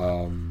the time. It's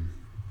fine.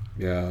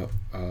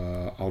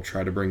 I'll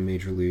try to bring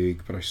Major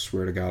League, but I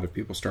swear to God, if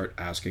people start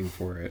asking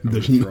for it, I'm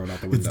going to throw it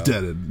out the window. It's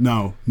deaded.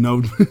 No.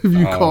 If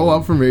you call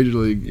out for Major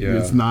League,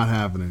 it's not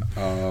happening.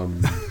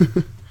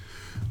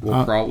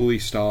 We'll probably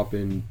stop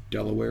in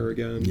Delaware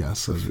again.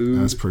 Yes, for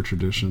food. As per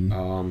tradition.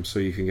 So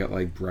you can get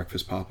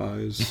breakfast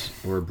Popeyes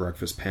or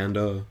breakfast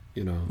Panda,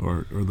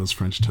 or those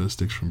French toast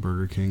sticks from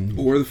Burger King,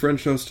 or the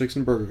French toast sticks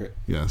in Burger King.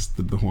 Yes,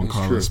 the Juan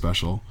Carlos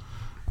special.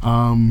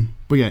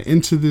 But yeah,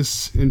 into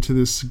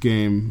this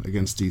game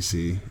against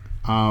DC.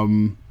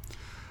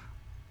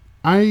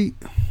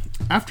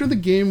 After the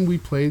game we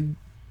played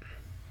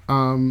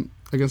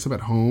against them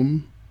at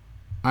home,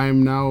 I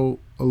am now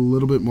a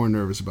little bit more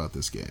nervous about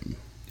this game.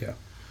 Yeah.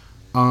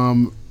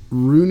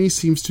 Rooney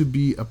seems to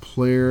be a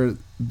player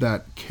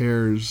that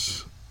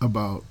cares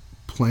about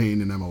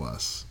playing in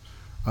MLS.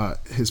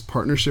 His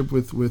partnership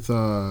with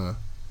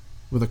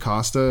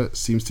Acosta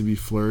seems to be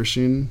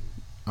flourishing.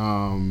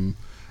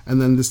 And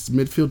then this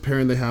midfield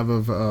pairing they have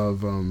of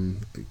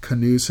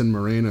Canus and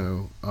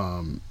Moreno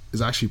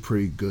is actually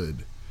pretty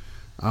good.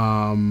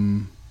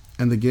 And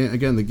the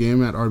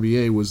game at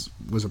RBA was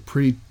a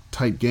pretty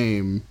tight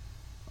game,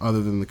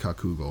 other than the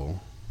Kaku goal.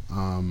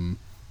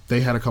 They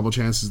had a couple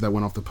chances that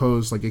went off the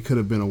post. It could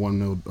have been a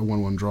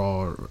 1-1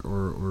 draw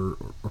or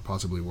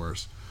possibly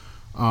worse.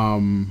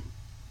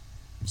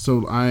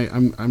 So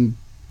I'm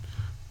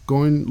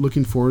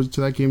looking forward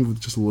to that game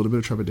with just a little bit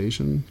of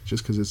trepidation,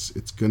 just because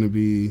it's going to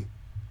be.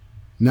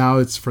 Now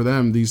it's for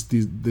them. This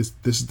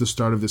is the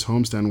start of this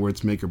homestand where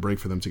it's make or break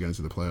for them to get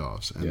into the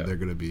playoffs, and they're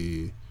going to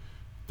be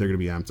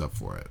amped up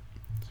for it.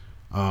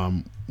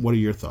 What are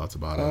your thoughts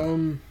about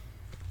it?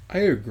 I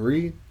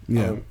agree.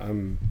 Yeah.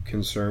 I'm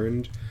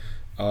concerned.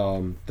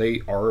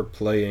 They are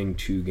playing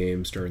 2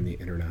 games during the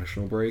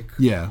international break.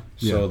 Yeah.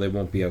 So they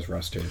won't be as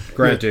rested.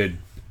 Granted,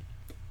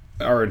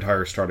 our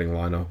entire starting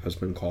lineup has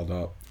been called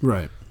up.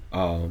 Right.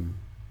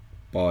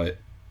 But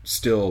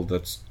still,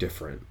 that's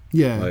different.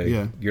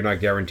 Yeah. You're not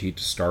guaranteed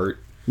to start.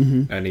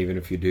 Mm-hmm. And even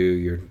if you do,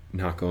 you're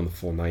not going the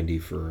full 90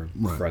 for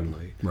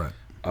friendly. Right.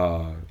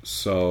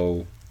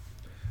 So,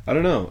 I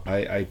don't know.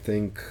 I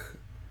think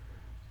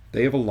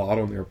they have a lot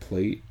on their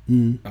plate.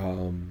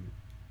 Mm.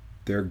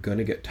 They're going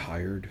to get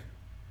tired.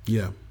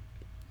 Yeah.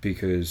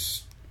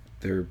 Because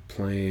they're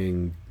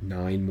playing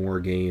 9 more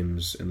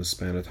games in the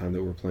span of time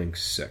that we're playing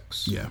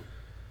 6. Yeah.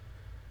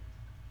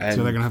 And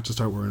So they're going to have to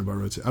start worrying about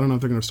rotation. I don't know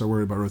if they're going to start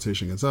worrying about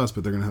rotation against us,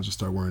 but they're going to have to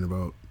start worrying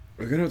about...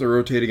 they're going to have to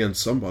rotate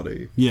against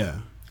somebody. Yeah.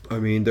 I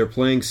mean, they're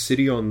playing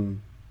City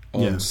on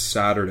Yeah.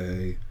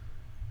 Saturday,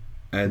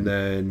 and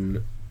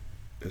then...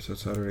 Is that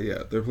Saturday?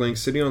 Yeah. They're playing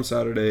City on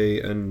Saturday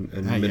and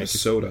yeah,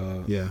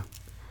 Minnesota. Yeah.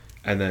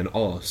 And then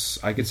us.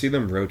 I could see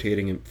them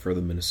rotating it for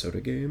the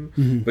Minnesota game.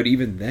 Mm-hmm. But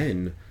even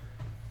then,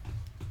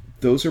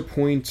 those are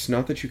points,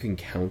 not that you can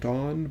count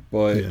on,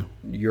 but Yeah.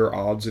 your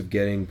odds of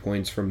getting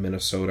points from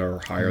Minnesota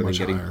are higher than Much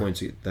getting higher.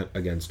 points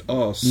against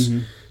us. Mm-hmm.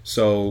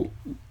 So,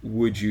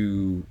 would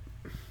you...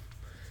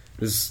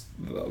 This,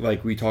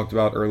 like we talked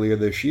about earlier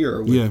this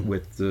year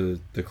with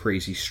the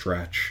crazy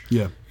stretch.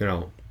 Yeah. You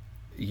know,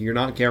 you're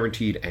not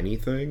guaranteed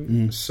anything.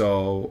 Mm.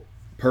 So,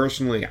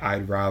 personally,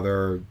 I'd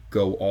rather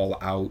go all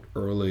out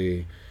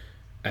early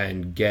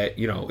and get,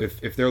 you know,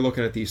 if they're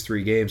looking at these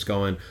 3 games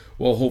going,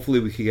 well, hopefully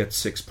we could get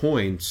 6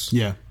 points.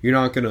 Yeah. You're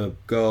not going to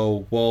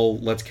go, well,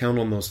 let's count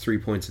on those 3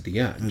 points at the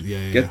end.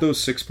 Yeah. Get those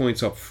 6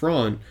 points up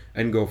front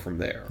and go from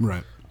there.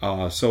 Right.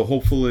 So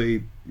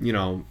hopefully, you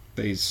know,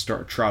 they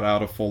trot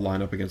out a full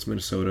lineup against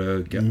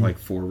Minnesota, get like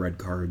 4 red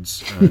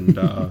cards, and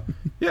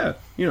yeah,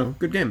 you know,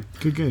 good game.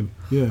 Good game.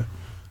 Yeah.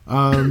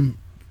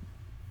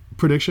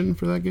 Prediction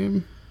for that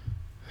game?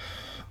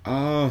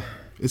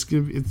 It's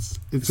gonna be, it's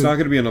not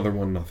going to be another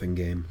 1-0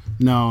 game.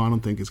 No, I don't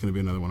think it's gonna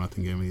be another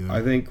 1-0 game either.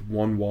 I think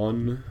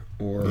 1-1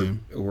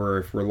 or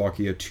if we're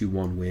lucky a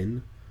 2-1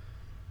 win.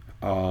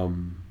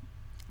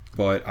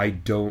 But I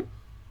don't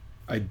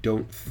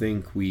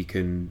think we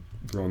can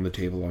run the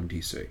table on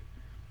DC.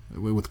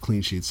 With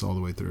clean sheets all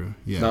the way through.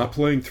 Yeah. Not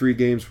playing 3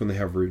 games when they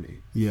have Rooney.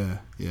 Yeah.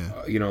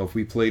 You know, if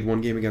we played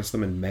 1 game against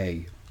them in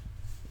May,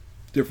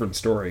 different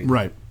story.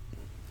 Right.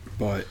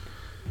 But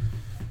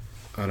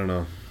I don't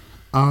know.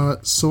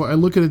 So I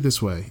look at it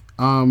this way.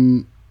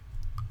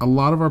 A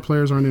lot of our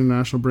players are on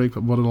international break,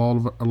 but a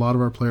lot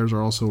of our players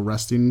are also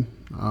resting.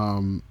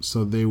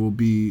 So they will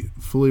be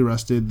fully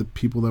rested. The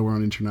people that were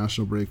on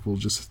international break will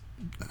just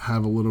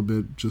have a little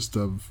bit just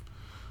of,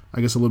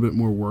 I guess, a little bit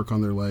more work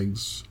on their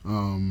legs.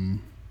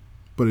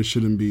 But it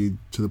shouldn't be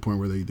to the point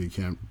where they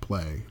can't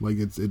play. Like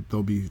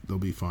they'll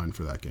be fine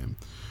for that game.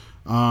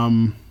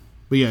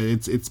 But yeah,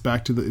 it's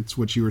back to it's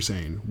what you were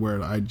saying, where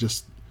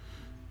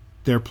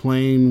they're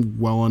playing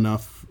well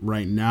enough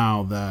right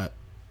now that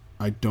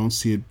I don't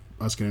see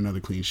us getting another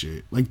clean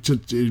sheet. Like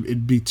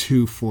it'd be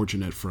too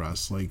fortunate for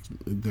us. Like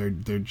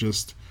they're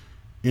just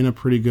in a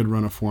pretty good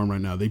run of form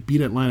right now. They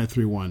beat Atlanta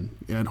 3-1.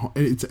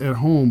 It's at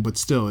home, but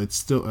still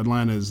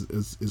Atlanta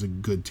is a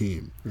good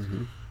team.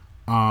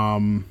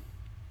 Mm-hmm.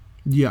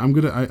 Yeah,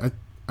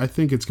 I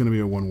think it's gonna be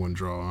a 1-1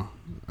 draw.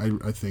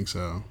 I think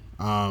so.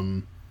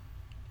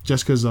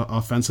 Just because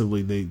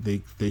offensively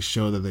they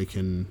show that they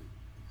can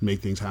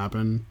make things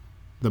happen.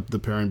 The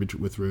pairing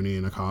with Rooney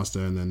and Acosta,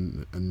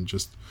 and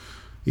just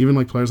even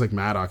like players like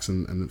Maddox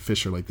and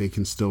Fisher, like they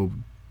can still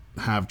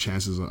have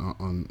chances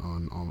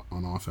on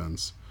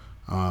offense.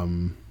 Yeah,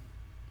 I'm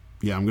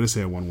gonna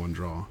say a 1-1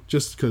 draw,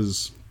 just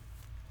because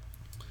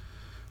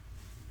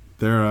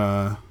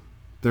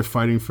they're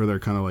fighting for their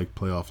kind of like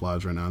playoff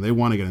lives right now. They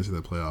want to get into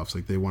the playoffs.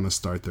 Like they want to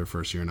start their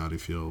first year in Audi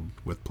Field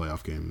with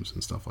playoff games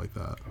and stuff like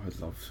that. I would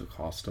love to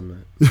cost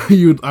them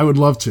it. I would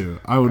love to.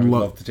 I would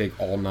love to take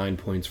all 9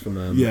 points from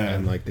them. Yeah.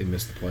 And like they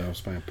missed the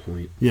playoffs by a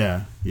point.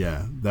 Yeah,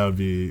 that would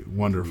be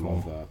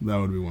wonderful. Love that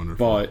would be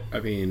wonderful. But I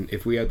mean,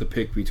 if we had to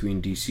pick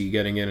between DC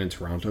getting in and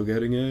Toronto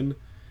getting in,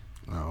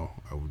 I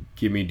would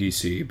give me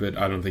DC. But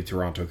I don't think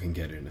Toronto can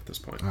get in at this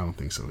point. I don't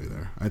think so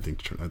either. I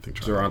think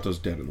Toronto's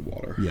dead in the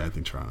water. Yeah, I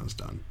think Toronto's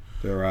done.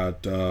 They're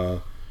at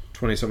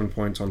 27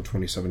 points on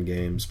 27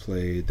 games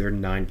played. They're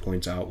 9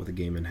 points out with a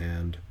game in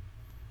hand.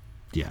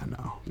 Yeah,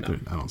 no.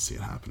 I don't see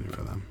it happening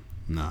for them.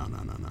 No.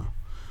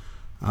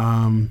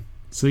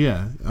 So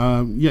yeah,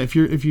 if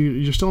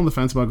you're still on the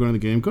fence about going to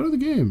the game, go to the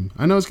game.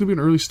 I know it's gonna be an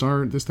early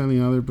start, this, that, and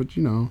the other, but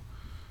you know,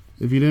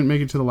 if you didn't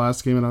make it to the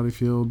last game at Audi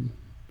Field,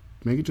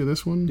 make it to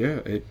this one. Yeah,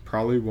 it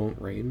probably won't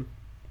rain.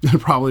 There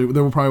probably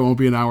won't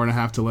be an hour and a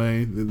half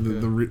delay.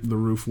 The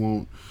roof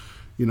won't,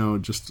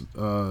 just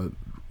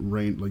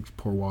rain, like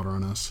pour water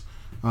on us.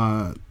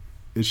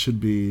 It should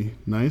be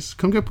nice.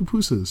 Come get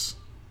pupusas.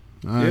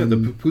 Yeah, the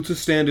pupusa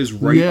stand is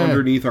right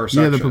underneath our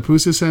section. Yeah, the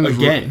pupusa stand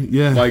again.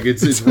 Is like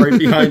it's right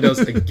behind us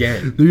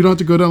again. You don't have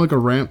to go down like a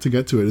ramp to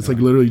get to it. It's like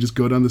literally just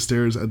go down the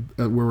stairs at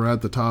where we're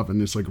at the top, and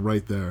it's like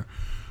right there.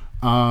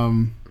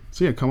 So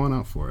yeah, come on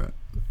out for it.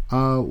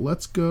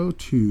 Let's go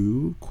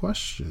to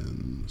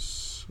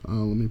questions.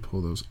 Let me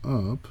pull those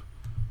up.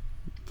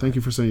 Thank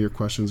you for sending your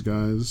questions,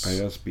 guys.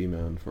 I asked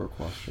B-Man for a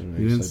question,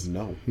 and he said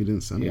no. He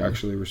didn't send it. He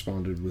actually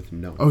responded with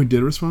no. Oh, he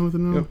did respond with a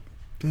no? Yep.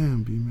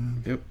 Damn,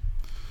 B-Man. Yep.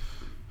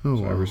 Oh,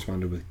 so wow. I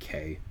responded with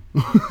K.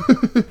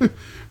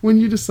 When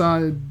you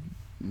decide,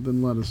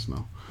 then let us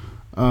know.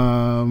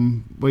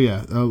 But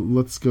yeah,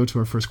 let's go to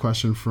our first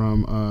question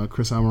from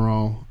Chris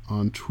Amaral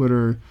on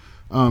Twitter.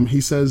 He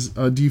says,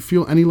 do you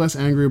feel any less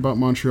angry about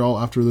Montreal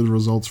after the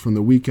results from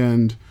the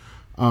weekend?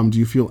 Do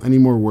you feel any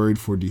more worried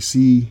for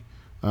DC?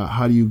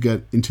 How do you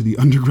get into the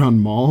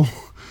underground mall?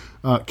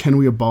 Can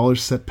we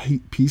abolish set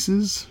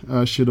pieces?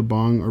 Should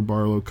Abong or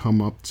Barlow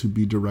come up to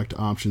be direct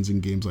options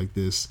in games like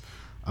this?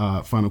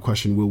 Final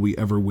question: will we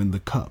ever win the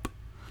cup?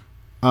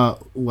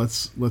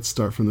 Let's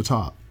start from the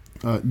top.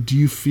 Do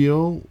you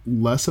feel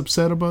less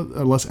upset about,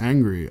 less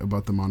angry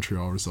about the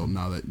Montreal result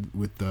now that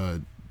with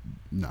the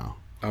no?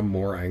 I'm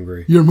more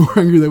angry. You're more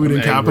angry that we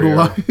didn't angrier.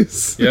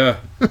 capitalize. Yeah,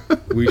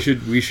 we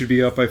should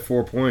be up by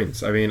 4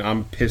 points. I mean,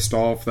 I'm pissed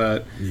off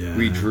that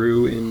we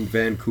drew in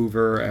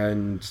Vancouver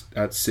and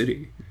at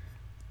City.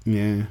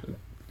 Yeah.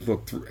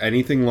 Look,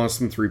 anything less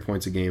than 3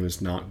 points a game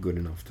is not good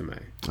enough to me.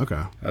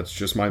 Okay. That's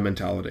just my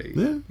mentality.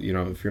 Yeah. You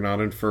know, if you're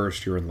not in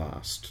first, you're in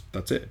last.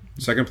 That's it.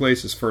 Second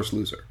place is first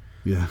loser.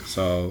 Yeah.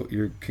 So,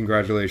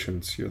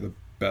 congratulations. You're the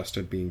best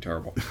at being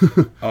terrible.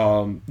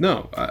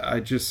 No,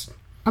 I just...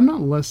 I'm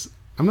not less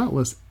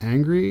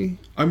angry.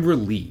 I'm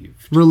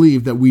relieved.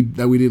 Relieved that we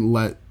didn't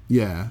let...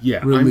 Yeah. Yeah,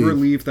 I'm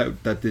relieved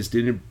that this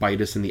didn't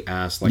bite us in the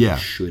ass like it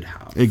should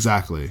have.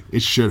 Exactly.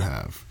 It should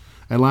have.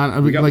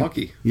 Atlanta... We got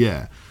lucky.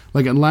 Yeah.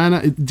 Like Atlanta...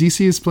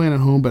 DC is playing at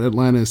home, but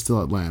Atlanta is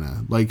still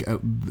Atlanta. Like,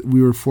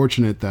 we were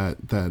fortunate that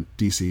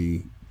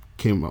DC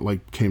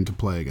came to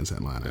play against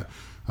Atlanta.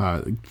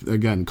 Yeah.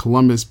 Again,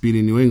 Columbus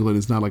beating New England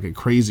is not like a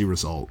crazy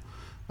result.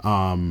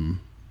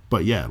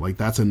 But yeah, like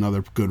that's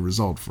another good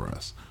result for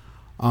us.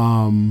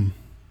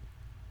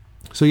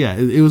 So yeah,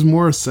 it was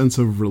more a sense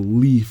of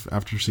relief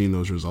after seeing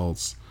those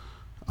results.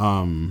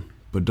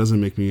 But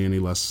doesn't make me any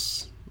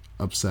less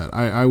upset.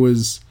 I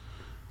was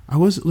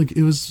like,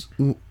 it was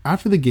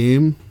after the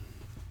game,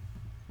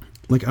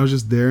 like I was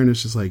just there and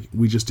it's just like,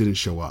 we just didn't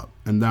show up.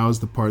 And that was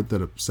the part that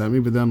upset me.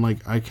 But then like,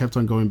 I kept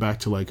on going back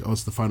to like, oh,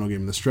 it's the final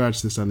game of the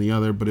stretch, this and the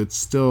other, but it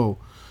still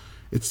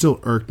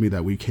irked me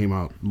that we came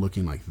out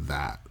looking like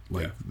that.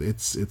 Like it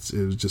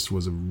just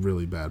was a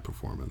really bad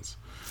performance.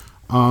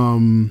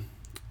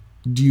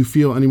 Do you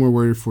feel any more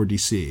worried for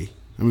DC?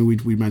 I mean,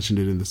 we mentioned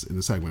it in the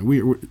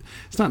segment.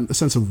 It's not a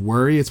sense of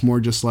worry. It's more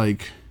just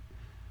like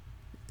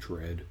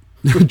dread.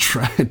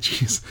 Dread.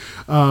 Jeez.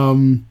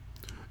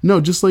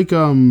 No, just like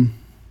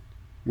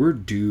we're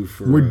due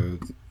for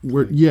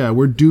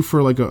we're due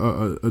for like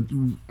a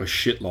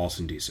shit loss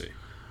in DC.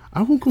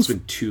 I won't go. It's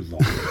been too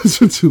long. It's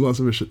been too long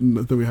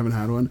that we haven't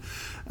had one.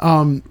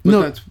 But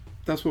no,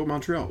 that's what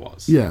Montreal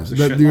was. Yeah, it's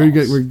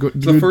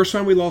the first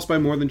time we lost by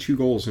more than 2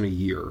 goals in a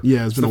year.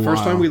 Yeah, it's been the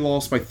first time we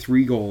lost by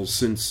 3 goals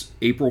since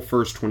April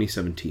 1st,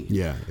 2017.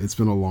 Yeah, it's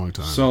been a long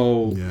time.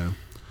 So yeah,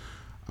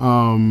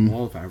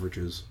 law of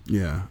averages.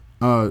 Yeah,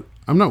 I'm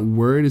not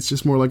worried. It's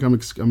just more like I'm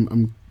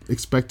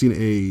expecting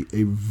a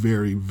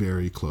very,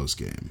 very close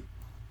game,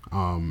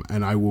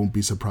 and I won't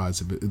be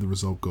surprised if the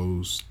result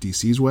goes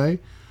DC's way.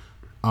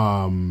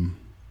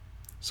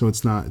 So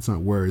it's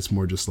not worry. It's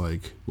more just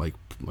like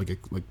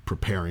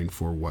preparing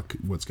for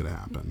what's going to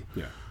happen.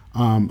 Yeah.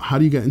 How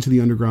do you get into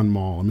the underground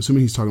mall? I'm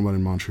assuming he's talking about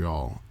in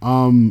Montreal.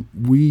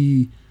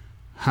 We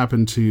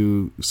happen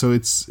to, so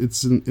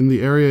it's in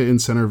the area in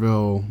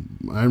Centerville.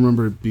 I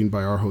remember it being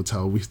by our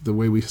hotel. The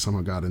way we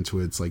somehow got into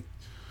it, it's like,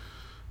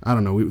 I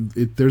don't know.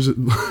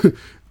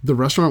 The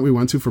restaurant we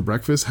went to for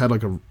breakfast had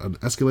like an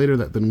escalator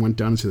that then went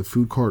down into the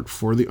food court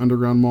for the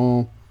underground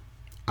mall.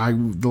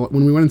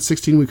 When we went in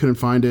 2016, we couldn't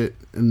find it,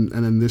 and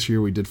then this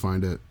year we did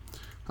find it.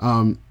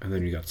 And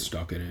then you got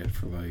stuck in it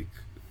for like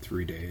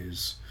 3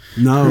 days.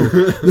 No,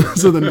 we're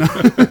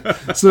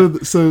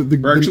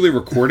actually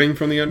recording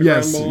from the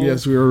underground mall.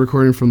 Yes, we are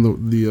recording from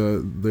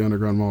the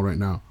underground mall right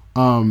now.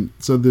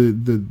 So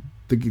the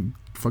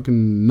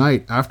fucking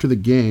night after the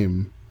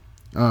game,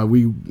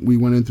 we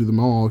went in through the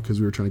mall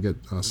because we were trying to get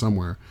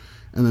somewhere,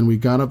 and then we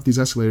got up these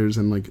escalators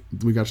and like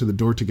we got to the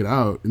door to get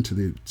out into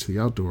the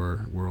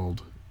outdoor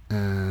world.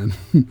 And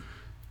the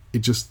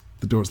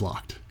door's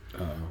locked.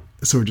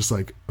 So we're just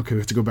like, okay, we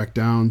have to go back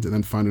down and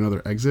then find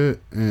another exit.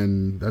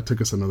 And that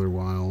took us another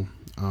while.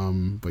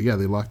 But yeah,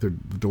 they locked the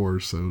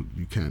doors so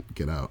you can't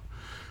get out.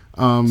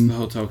 It's the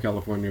Hotel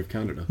California of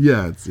Canada.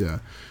 Yeah,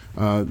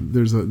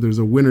 there's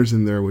a Winners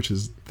in there, which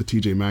is the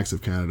TJ Maxx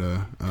of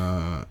Canada,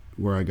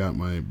 where I got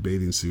my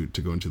bathing suit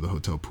to go into the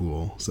hotel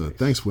pool. So nice.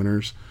 Thanks,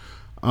 Winners.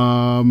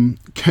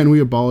 Can we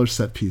abolish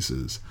set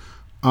pieces?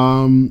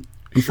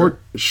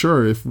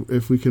 Sure.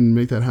 If we can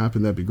make that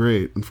happen, that'd be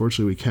great.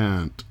 Unfortunately, we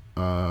can't.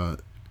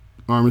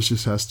 Armas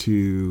just has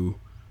to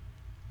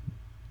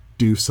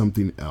do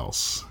something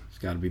else. It's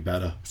got to be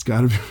better.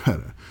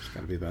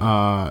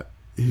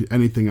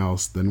 Anything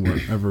else than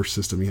whatever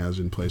system he has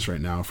in place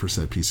right now for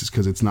set pieces,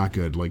 because it's not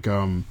good. Like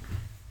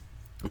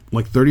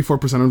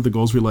 34% of the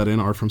goals we let in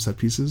are from set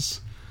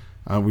pieces.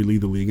 We lead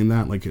the league in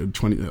that. Like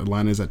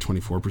Atlanta is at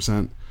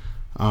 24%.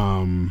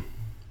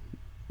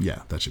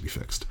 Yeah, that should be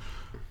fixed.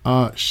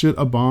 Should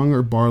Abong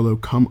or Barlow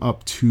come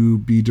up to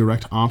be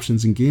direct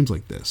options in games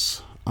like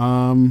this?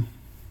 I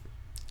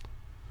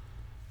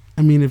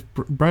mean, if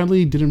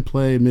Bradley didn't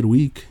play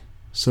midweek,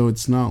 so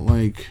it's not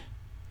like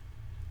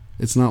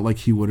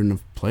he wouldn't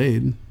have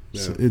played.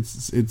 Yeah. So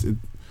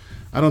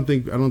I don't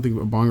think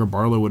Bonga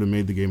Barlow would have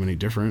made the game any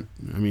different.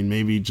 I mean,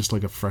 maybe just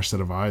like a fresh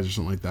set of eyes or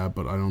something like that,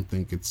 but I don't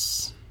think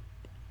it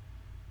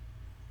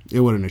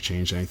wouldn't have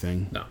changed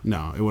anything.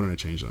 No, it wouldn't have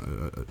changed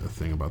a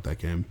thing about that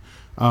game.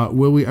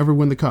 Will we ever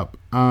win the cup?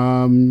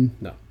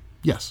 No.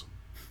 Yes.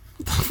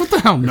 What the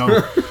hell? No.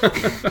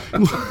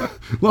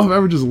 Law of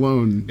averages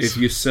alone. If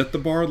you set the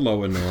bar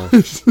low enough,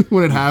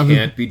 when it happens, you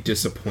can't be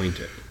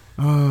disappointed.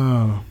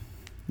 Oh,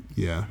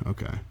 yeah.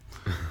 Okay.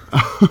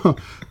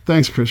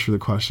 Thanks, Chris, for the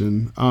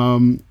question.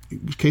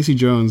 Casey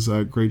Jones,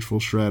 Grateful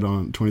Shred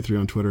on 23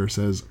 on Twitter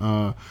says,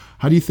 "How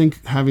do you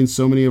think having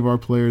so many of our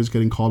players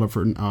getting called up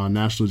for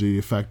national duty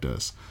affect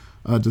us?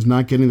 Does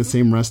not getting the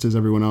same rest as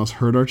everyone else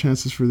hurt our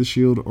chances for the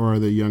Shield, or are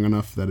they young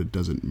enough that it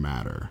doesn't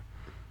matter?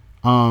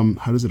 How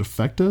does it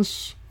affect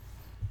us?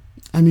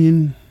 I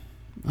mean,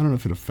 I don't know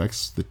if it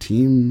affects the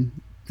team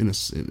in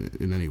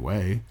any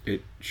way.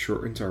 It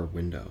shortens our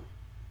window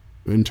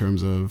in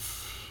terms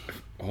of."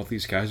 All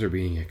these guys are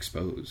being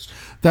exposed.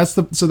 I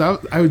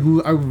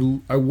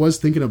was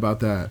thinking about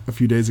that a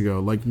few days ago.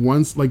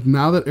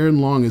 Now that Aaron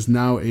Long is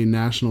now a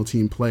national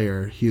team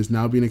player, he is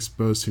now being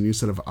exposed to a new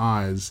set of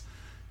eyes,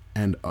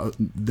 and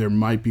there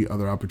might be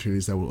other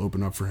opportunities that will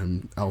open up for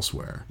him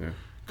elsewhere.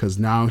 Because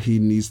now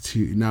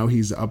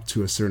he's up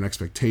to a certain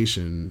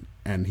expectation,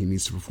 and he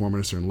needs to perform at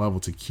a certain level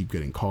to keep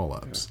getting call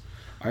ups.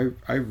 Yeah.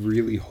 I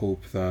really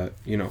hope that,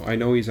 I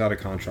know he's out of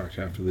contract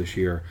after this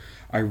year.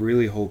 I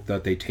really hope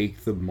that they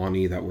take the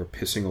money that we're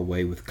pissing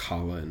away with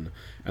Colin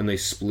and they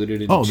split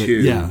it in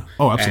two. Yeah.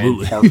 Oh,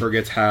 absolutely. And Parker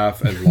gets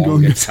half and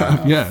Long gets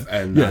half. Yeah.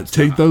 And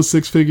take those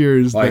 6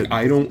 figures.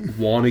 I don't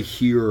want to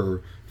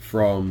hear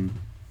from,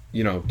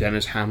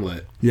 Dennis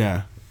Hamlet.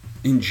 Yeah.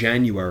 In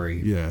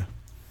January. Yeah.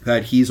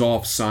 That he's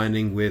off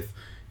signing with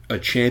a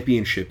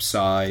championship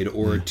side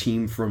or a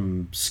team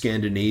from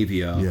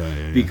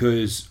Scandinavia.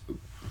 Because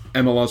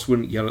MLS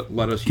wouldn't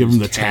let us give use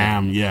him the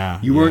TAM.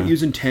 You weren't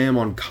using TAM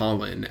on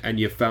Colin, and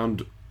you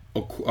found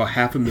a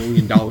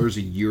 $500,000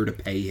 a year to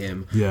pay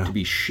him to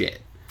be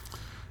shit.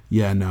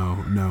 Yeah,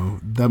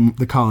 no.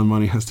 The Colin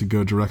money has to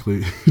go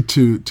directly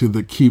to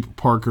the keep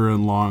Parker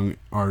and Long,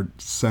 our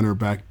center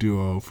back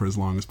duo, for as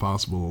long as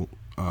possible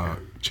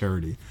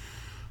charity.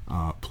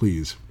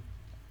 Please.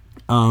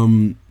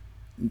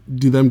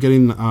 Do them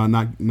getting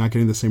not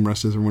getting the same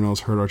rest as everyone else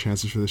hurt our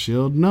chances for the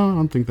Shield? No, I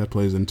don't think that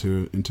plays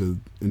into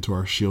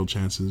our Shield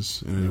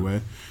chances in any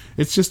way.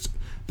 It's just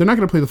they're not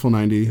going to play the full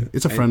 90.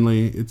 It's a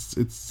friendly.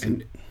 It's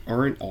and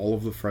aren't all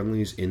of the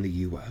friendlies in the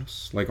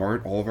U.S.?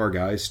 Aren't all of our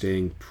guys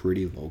staying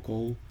pretty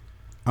local?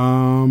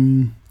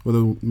 Well,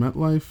 the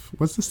MetLife.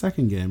 What's the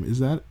second game? Is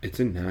that? It's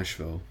in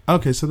Nashville.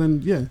 Okay, so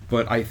then yeah.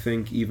 But I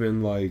think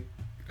even I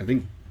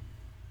think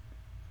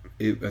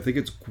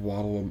it's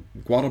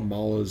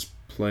Guatemala's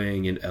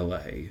playing in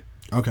LA.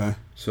 Okay.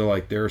 So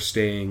they're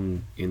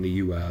staying in the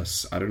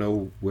US. I don't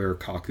know where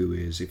Kaku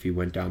is, if he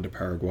went down to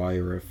Paraguay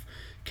or if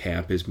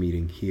camp is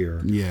meeting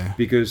here. Yeah.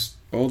 Because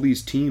all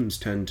these teams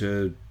tend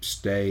to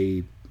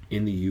stay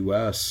in the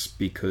US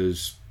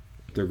because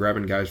they're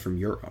grabbing guys from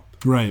Europe.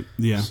 Right,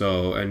 yeah.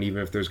 So, and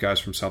even if there's guys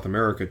from South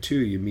America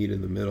too, you meet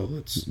in the middle.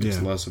 It's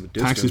less of a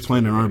distance. Taxi's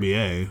playing in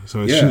RBA,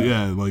 so it's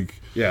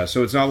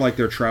so it's not like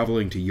they're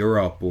traveling to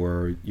Europe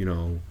or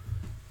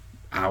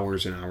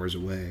hours and hours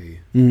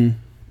away. Mm-hmm.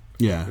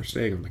 Yeah, they're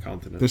staying on the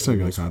continent. They're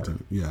staying on the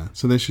continent. Yeah,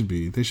 so they should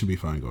be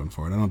fine going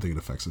forward. I don't think it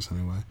affects us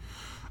anyway.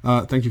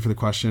 Thank you for the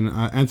question.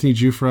 Anthony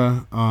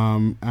Jufra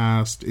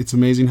asked, "It's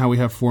amazing how we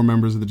have 4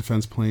 members of the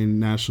defense playing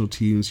national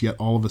teams, yet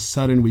all of a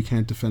sudden we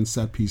can't defend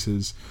set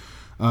pieces.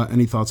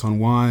 Any thoughts on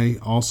why?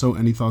 Also,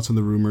 any thoughts on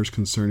the rumors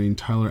concerning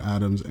Tyler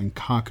Adams and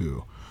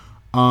Kaku?"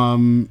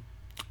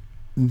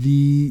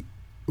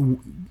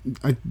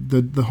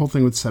 The whole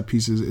thing with set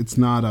pieces, it's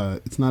not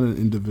an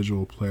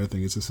individual player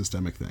thing. It's a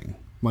systemic thing.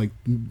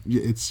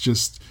 It's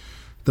just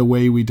the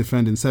way we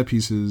defend in set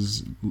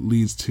pieces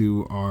leads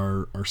to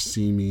our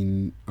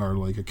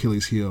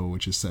Achilles heel,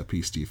 which is set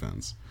piece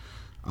defense.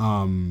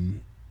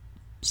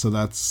 So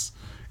that's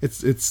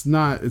it's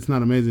not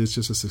amazing. It's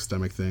just a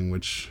systemic thing,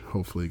 which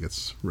hopefully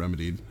gets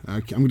remedied.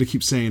 I'm going to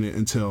keep saying it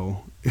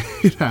until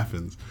it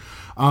happens.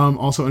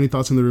 Also, any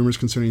thoughts on the rumors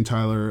concerning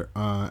Tyler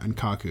and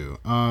Kaku?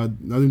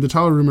 The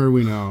Tyler rumor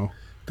we know.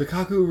 The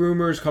Kaku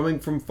rumor is coming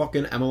from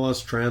fucking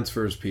MLS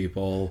transfers,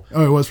 people.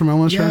 Oh, it was from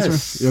MLS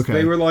transfers? Okay.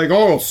 They were like,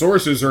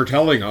 sources are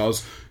telling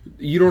us.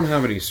 You don't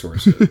have any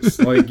sources.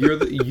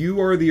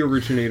 You are the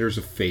originators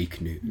of fake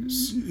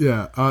news.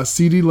 Yeah.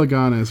 CD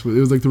Laganes. It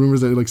was the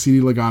rumors that CD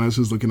Laganes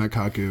was looking at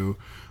Kaku.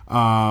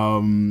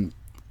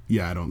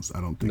 Yeah, I don't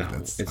think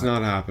that's. It's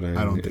not happening.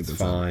 I don't think it's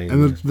fine.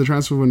 And the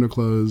transfer window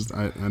closed.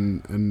 I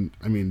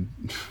mean,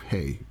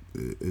 hey,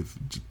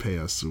 just pay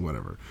us or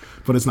whatever,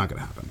 but it's not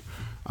going to happen.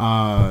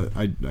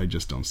 I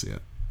just don't see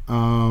it.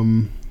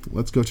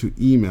 Let's go to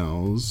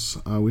emails.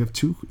 We have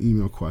 2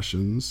 email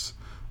questions.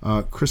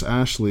 Chris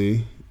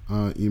Ashley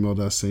emailed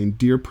us saying,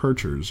 "Dear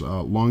Perchers,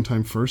 long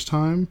time, first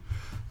time.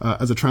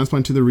 As a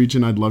transplant to the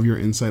region, I'd love your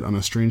insight on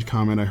a strange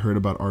comment I heard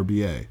about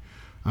RBA.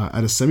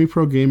 At a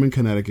semi-pro game in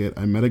Connecticut,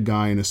 I met a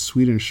guy in a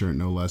Sweden shirt,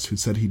 no less, who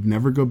said he'd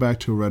never go back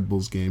to a Red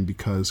Bulls game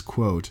because,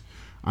 quote,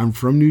 I'm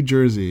from New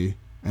Jersey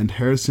and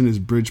Harrison is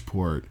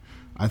Bridgeport.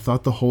 I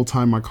thought the whole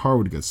time my car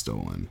would get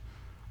stolen.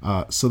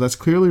 So that's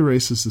clearly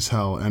racist as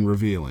hell and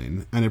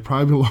revealing, and it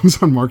probably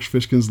belongs on Mark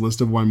Fishkin's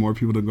list of why more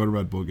people don't go to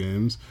Red Bull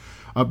games.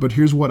 But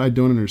here's what I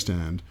don't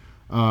understand.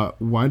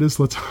 Why does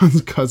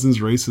Latan's cousin's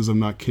racism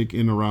not kick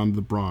in around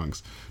the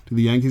Bronx? Do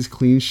the Yankees'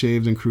 clean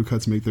shaves and crew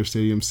cuts make their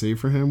stadium safe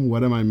for him?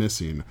 What am I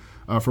missing?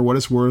 For what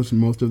it's worth,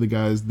 most of the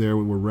guys there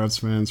were Revs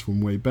fans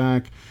from way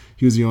back.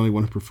 He was the only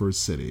one who prefers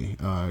City.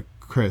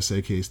 Chris,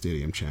 a.k.a.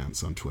 Stadium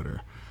Chance on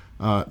Twitter.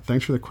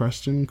 Thanks for the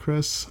question,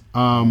 Chris.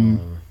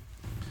 Harrison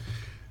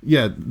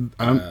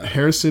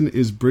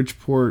is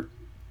Bridgeport.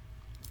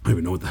 I don't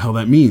even know what the hell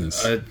that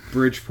means.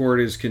 Bridgeport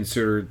is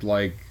considered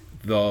like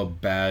the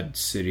bad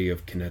city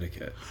of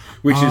Connecticut,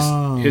 which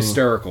is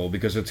hysterical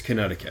because it's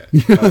Connecticut.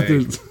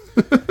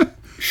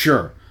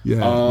 Sure.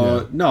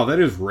 No, that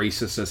is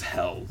racist as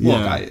hell.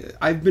 Look,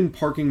 I've been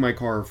parking my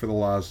car for the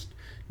last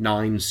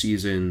 9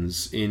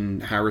 seasons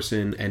in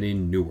Harrison and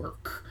in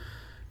Newark.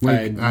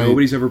 And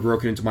nobody's ever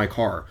broken into my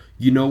car.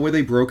 You know where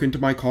they broke into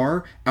my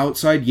car?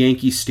 Outside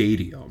Yankee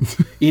Stadium.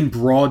 In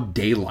broad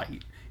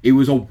daylight. It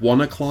was a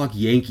 1 o'clock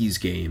Yankees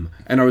game,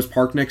 and I was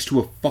parked next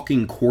to a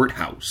fucking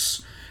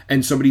courthouse.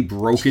 And somebody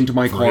broke into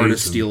my car to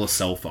steal a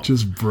cell phone.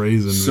 Just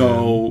brazen,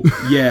 So,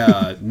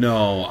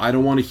 no, I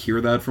don't want to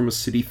hear that from a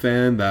City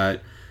fan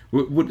that...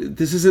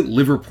 this isn't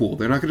Liverpool.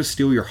 They're not going to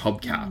steal your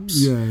hubcaps.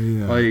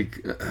 Yeah.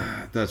 Like,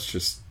 that's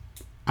just...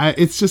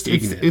 It's just...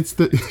 ignorant.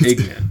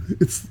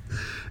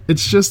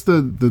 It's just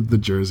the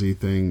jersey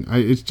thing.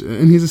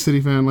 And he's a City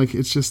fan. Like,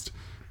 it's just...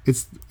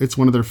 It's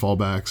one of their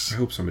fallbacks. I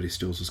hope somebody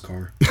steals his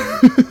car.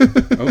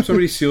 I hope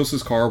somebody steals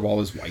his car while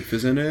his wife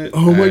is in it.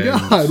 Oh my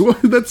god,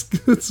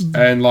 that's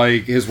and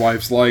like his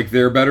wife's like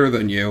they're better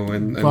than you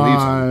and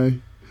leaves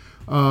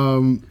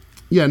him.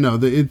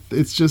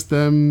 It's just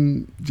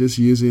them just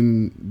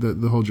using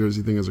the whole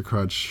jersey thing as a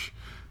crutch,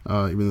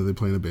 even though they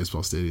play in a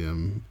baseball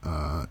stadium.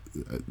 I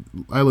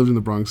lived in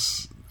the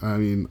Bronx. I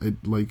mean,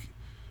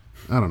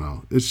 I don't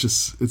know. It's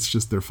just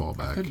their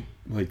fallback. I had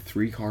like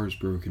 3 cars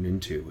broken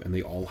into, and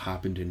they all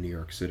happened in New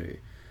York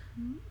City.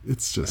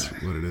 It's just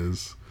what it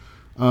is.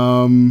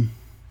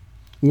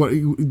 What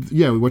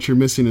you're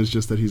missing is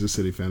just that he's a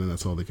City fan, and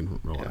that's all they can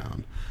rely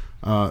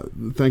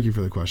on. Thank you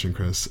for the question,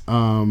 Chris.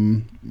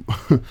 My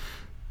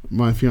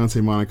fiance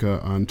Monica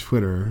on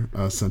Twitter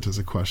sent us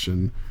a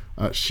question.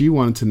 She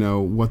wanted to know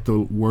what the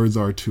words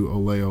are to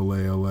Ole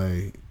Ole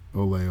Ole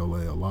Ole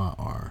Ole Ola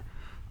are.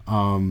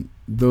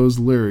 Those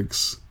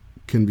lyrics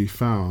can be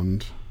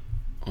found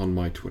on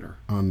my Twitter,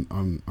 on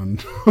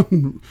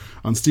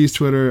Steve's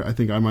Twitter. I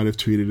think I might have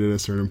tweeted it at a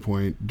certain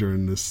point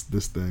during this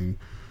thing.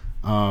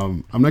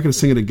 I'm not going to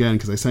sing it again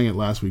because I sang it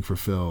last week for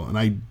Phil, and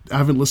I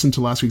haven't listened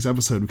to last week's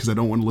episode because I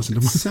don't want to listen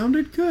to. It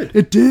sounded good.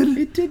 It did.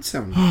 It did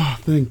sound good. Oh,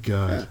 thank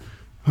God. Yeah.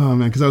 Oh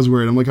man, because I was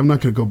worried. I'm like, I'm not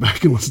going to go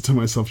back and listen to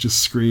myself just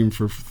scream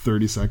for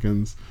 30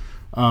 seconds.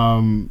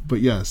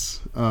 But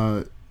yes,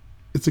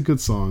 it's a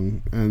good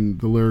song, and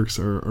the lyrics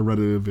are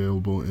readily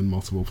available in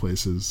multiple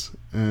places.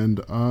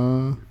 And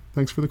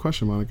thanks for the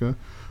question, Monica.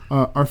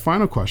 Our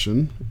final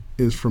question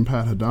is from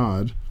Pat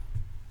Haddad.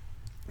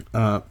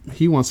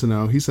 He wants to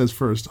know, he says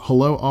first,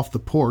 hello off the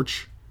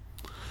porch.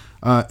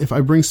 If I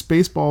bring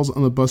Spaceballs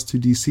on the bus to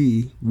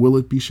DC, will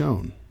it be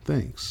shown?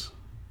 Thanks.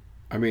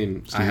 I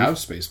mean, Steve? I have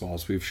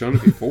Spaceballs. We've shown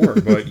it before,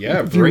 but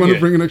yeah, if you want to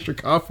bring an extra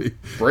coffee,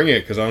 bring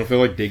it, because I don't feel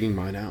like digging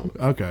mine out.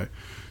 Okay.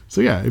 So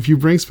yeah, if you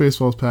bring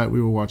Spaceballs, Pat,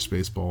 we will watch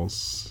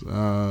Spaceballs.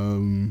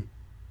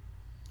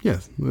 Yeah.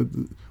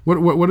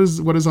 What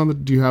is on the?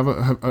 Do you have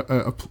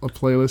a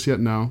playlist yet?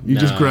 No. You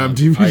just grab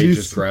DVDs. I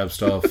just grab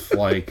stuff.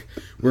 Like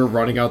we're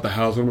running out the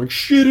house, and I'm like,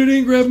 shit, I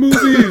didn't grab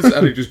movies,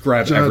 and I just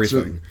grabbed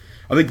everything.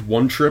 I think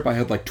one trip I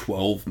had like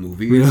 12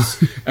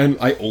 movies, and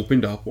I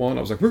opened up one.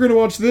 I was like, we're going to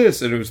watch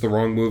this, and it was the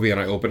wrong movie,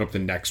 and I opened up the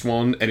next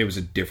one, and it was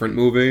a different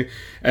movie,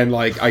 and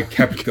like I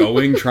kept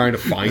going trying to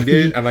find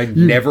it, and I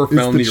never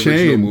found the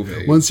original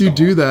movie. Once you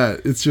do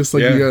that, it's just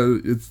like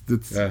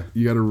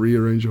you got to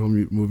rearrange your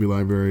whole movie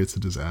library. It's a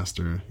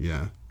disaster.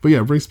 Yeah, but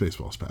yeah, bring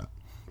Spaceballs, Pat.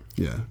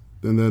 Yeah,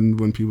 and then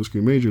when people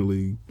scream Major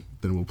League,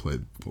 then we'll play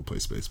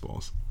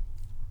Spaceballs.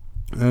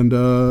 And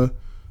that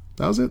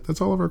was it.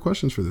 That's all of our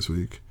questions for this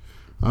week.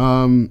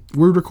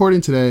 We're recording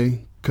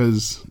today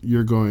because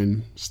you're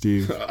going,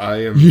 Steve.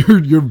 I am.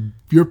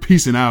 You're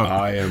peacing out.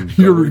 I am.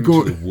 Going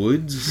to the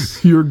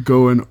woods. You're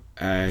going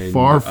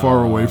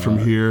far away from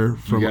here.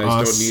 From you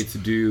guys us. don't need to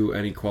do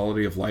any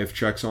quality of life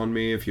checks on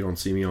me if you don't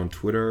see me on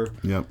Twitter.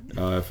 Yep.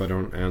 If I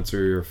don't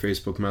answer your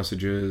Facebook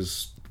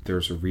messages,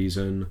 there's a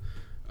reason.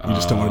 You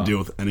just don't want to deal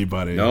with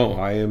anybody. No,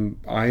 I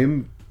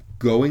am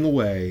going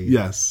away.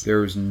 Yes.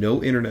 There's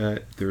no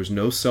internet. There's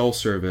no cell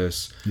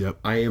service. Yep.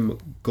 I am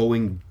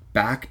going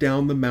back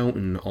down the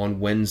mountain on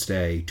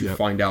Wednesday to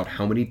find out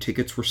how many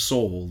tickets were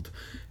sold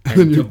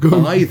and to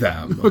buy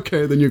them.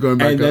 Okay, then you're going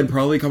back up. And then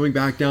probably coming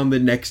back down the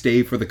next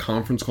day for the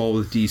conference call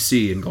with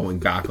DC and going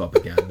back up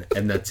again.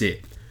 And that's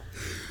it.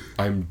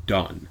 I'm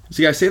done.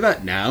 See, I say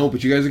that now,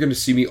 but you guys are going to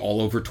see me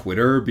all over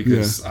Twitter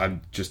because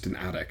I'm just an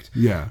addict.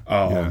 Yeah.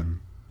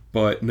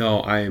 But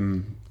no,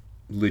 I'm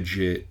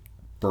legit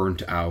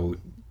burnt out.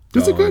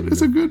 It's a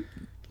good.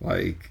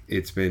 Like,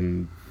 it's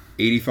been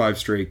 85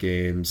 straight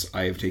games.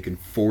 I have taken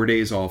 4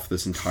 days off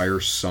this entire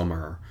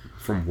summer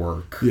from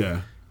work.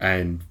 Yeah.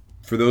 And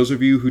for those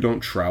of you who don't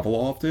travel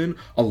often,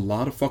 a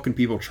lot of fucking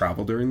people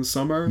travel during the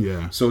summer.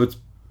 Yeah. So it's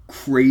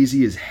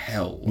crazy as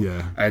hell.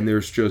 Yeah. And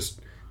there's just,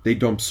 they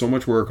dump so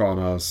much work on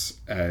us,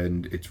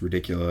 and it's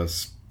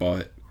ridiculous.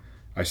 But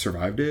I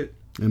survived it.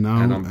 And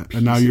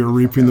now you're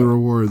reaping the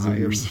rewards. I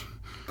am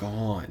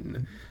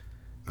gone.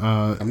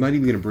 I'm not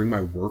even going to bring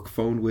my work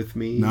phone with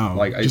me. No,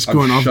 like I'm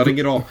shutting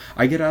it off.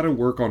 I get out of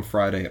work on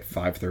Friday at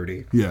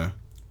 5:30. Yeah,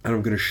 and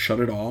I'm going to shut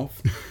it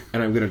off,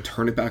 and I'm going to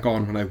turn it back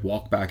on when I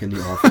walk back in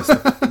the office.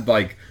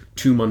 Like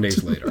 2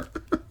 Mondays later,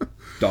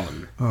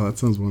 done. Oh, that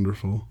sounds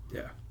wonderful.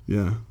 Yeah,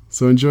 yeah.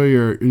 So enjoy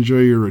your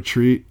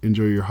retreat.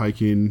 Enjoy your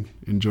hiking.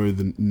 Enjoy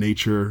the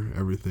nature.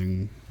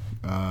 Everything.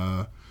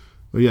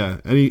 But yeah,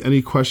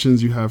 any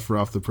questions you have for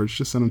Off the Perch,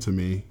 just send them to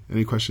me.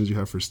 Any questions you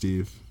have for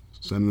Steve,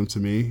 send them to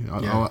me.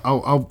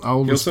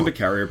 I'll he'll send a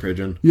carrier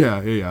pigeon.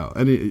 Yeah.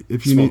 Any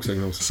if you smoke need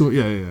signals. So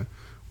yeah.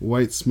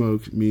 White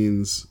smoke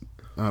means,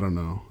 I don't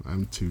know.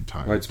 I'm too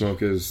tired. White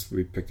smoke is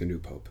we picked a new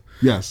pope.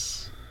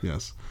 Yes.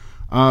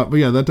 But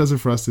yeah, that does it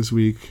for us this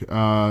week.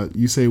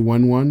 You say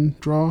 1-1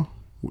 draw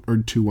or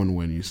 2-1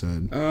 win? You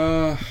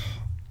said.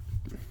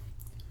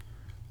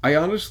 I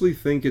honestly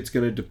think it's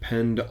going to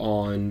depend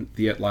on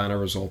the Atlanta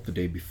result the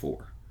day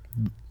before.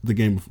 The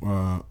game.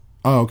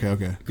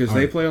 Okay. Because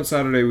they play on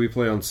Saturday, we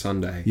play on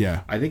Sunday.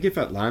 Yeah. I think if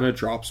Atlanta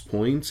drops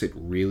points, it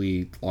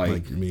really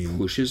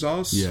pushes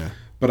us. Yeah.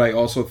 But I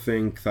also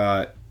think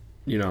that,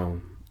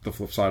 the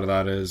flip side of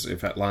that is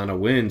if Atlanta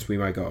wins, we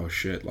might go, oh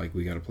shit, like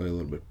we got to play a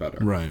little bit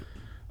better. Right.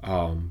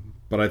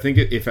 But I think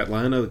if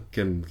Atlanta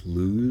can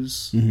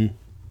lose,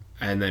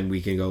 and then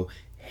we can go,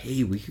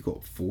 hey, we could go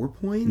up 4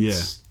 points.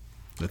 Yeah.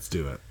 Let's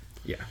do it.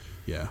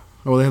 Yeah.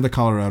 Oh, they have the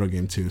Colorado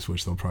game too,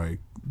 which they'll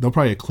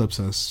probably eclipse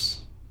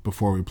us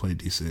before we play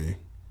DC.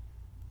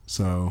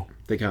 So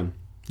They can.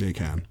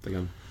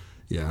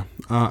 Yeah.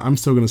 I'm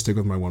still gonna stick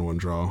with my 1-1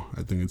 draw.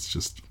 I think it's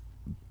just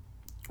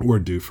we're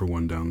due for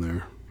one down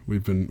there.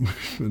 We've been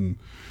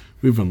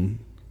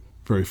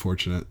very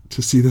fortunate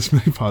to see this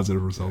many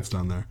positive results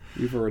down there.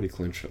 We've already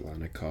clinched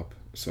Atlantic Cup,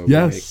 so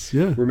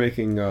we're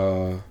making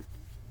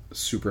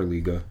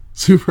Superliga.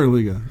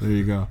 Superliga. There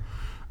you go.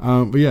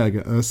 But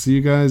yeah, see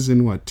you guys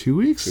in 2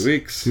 weeks? 2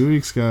 weeks. 2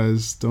 weeks,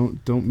 guys.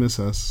 Don't miss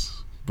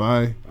us.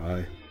 Bye.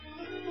 Bye.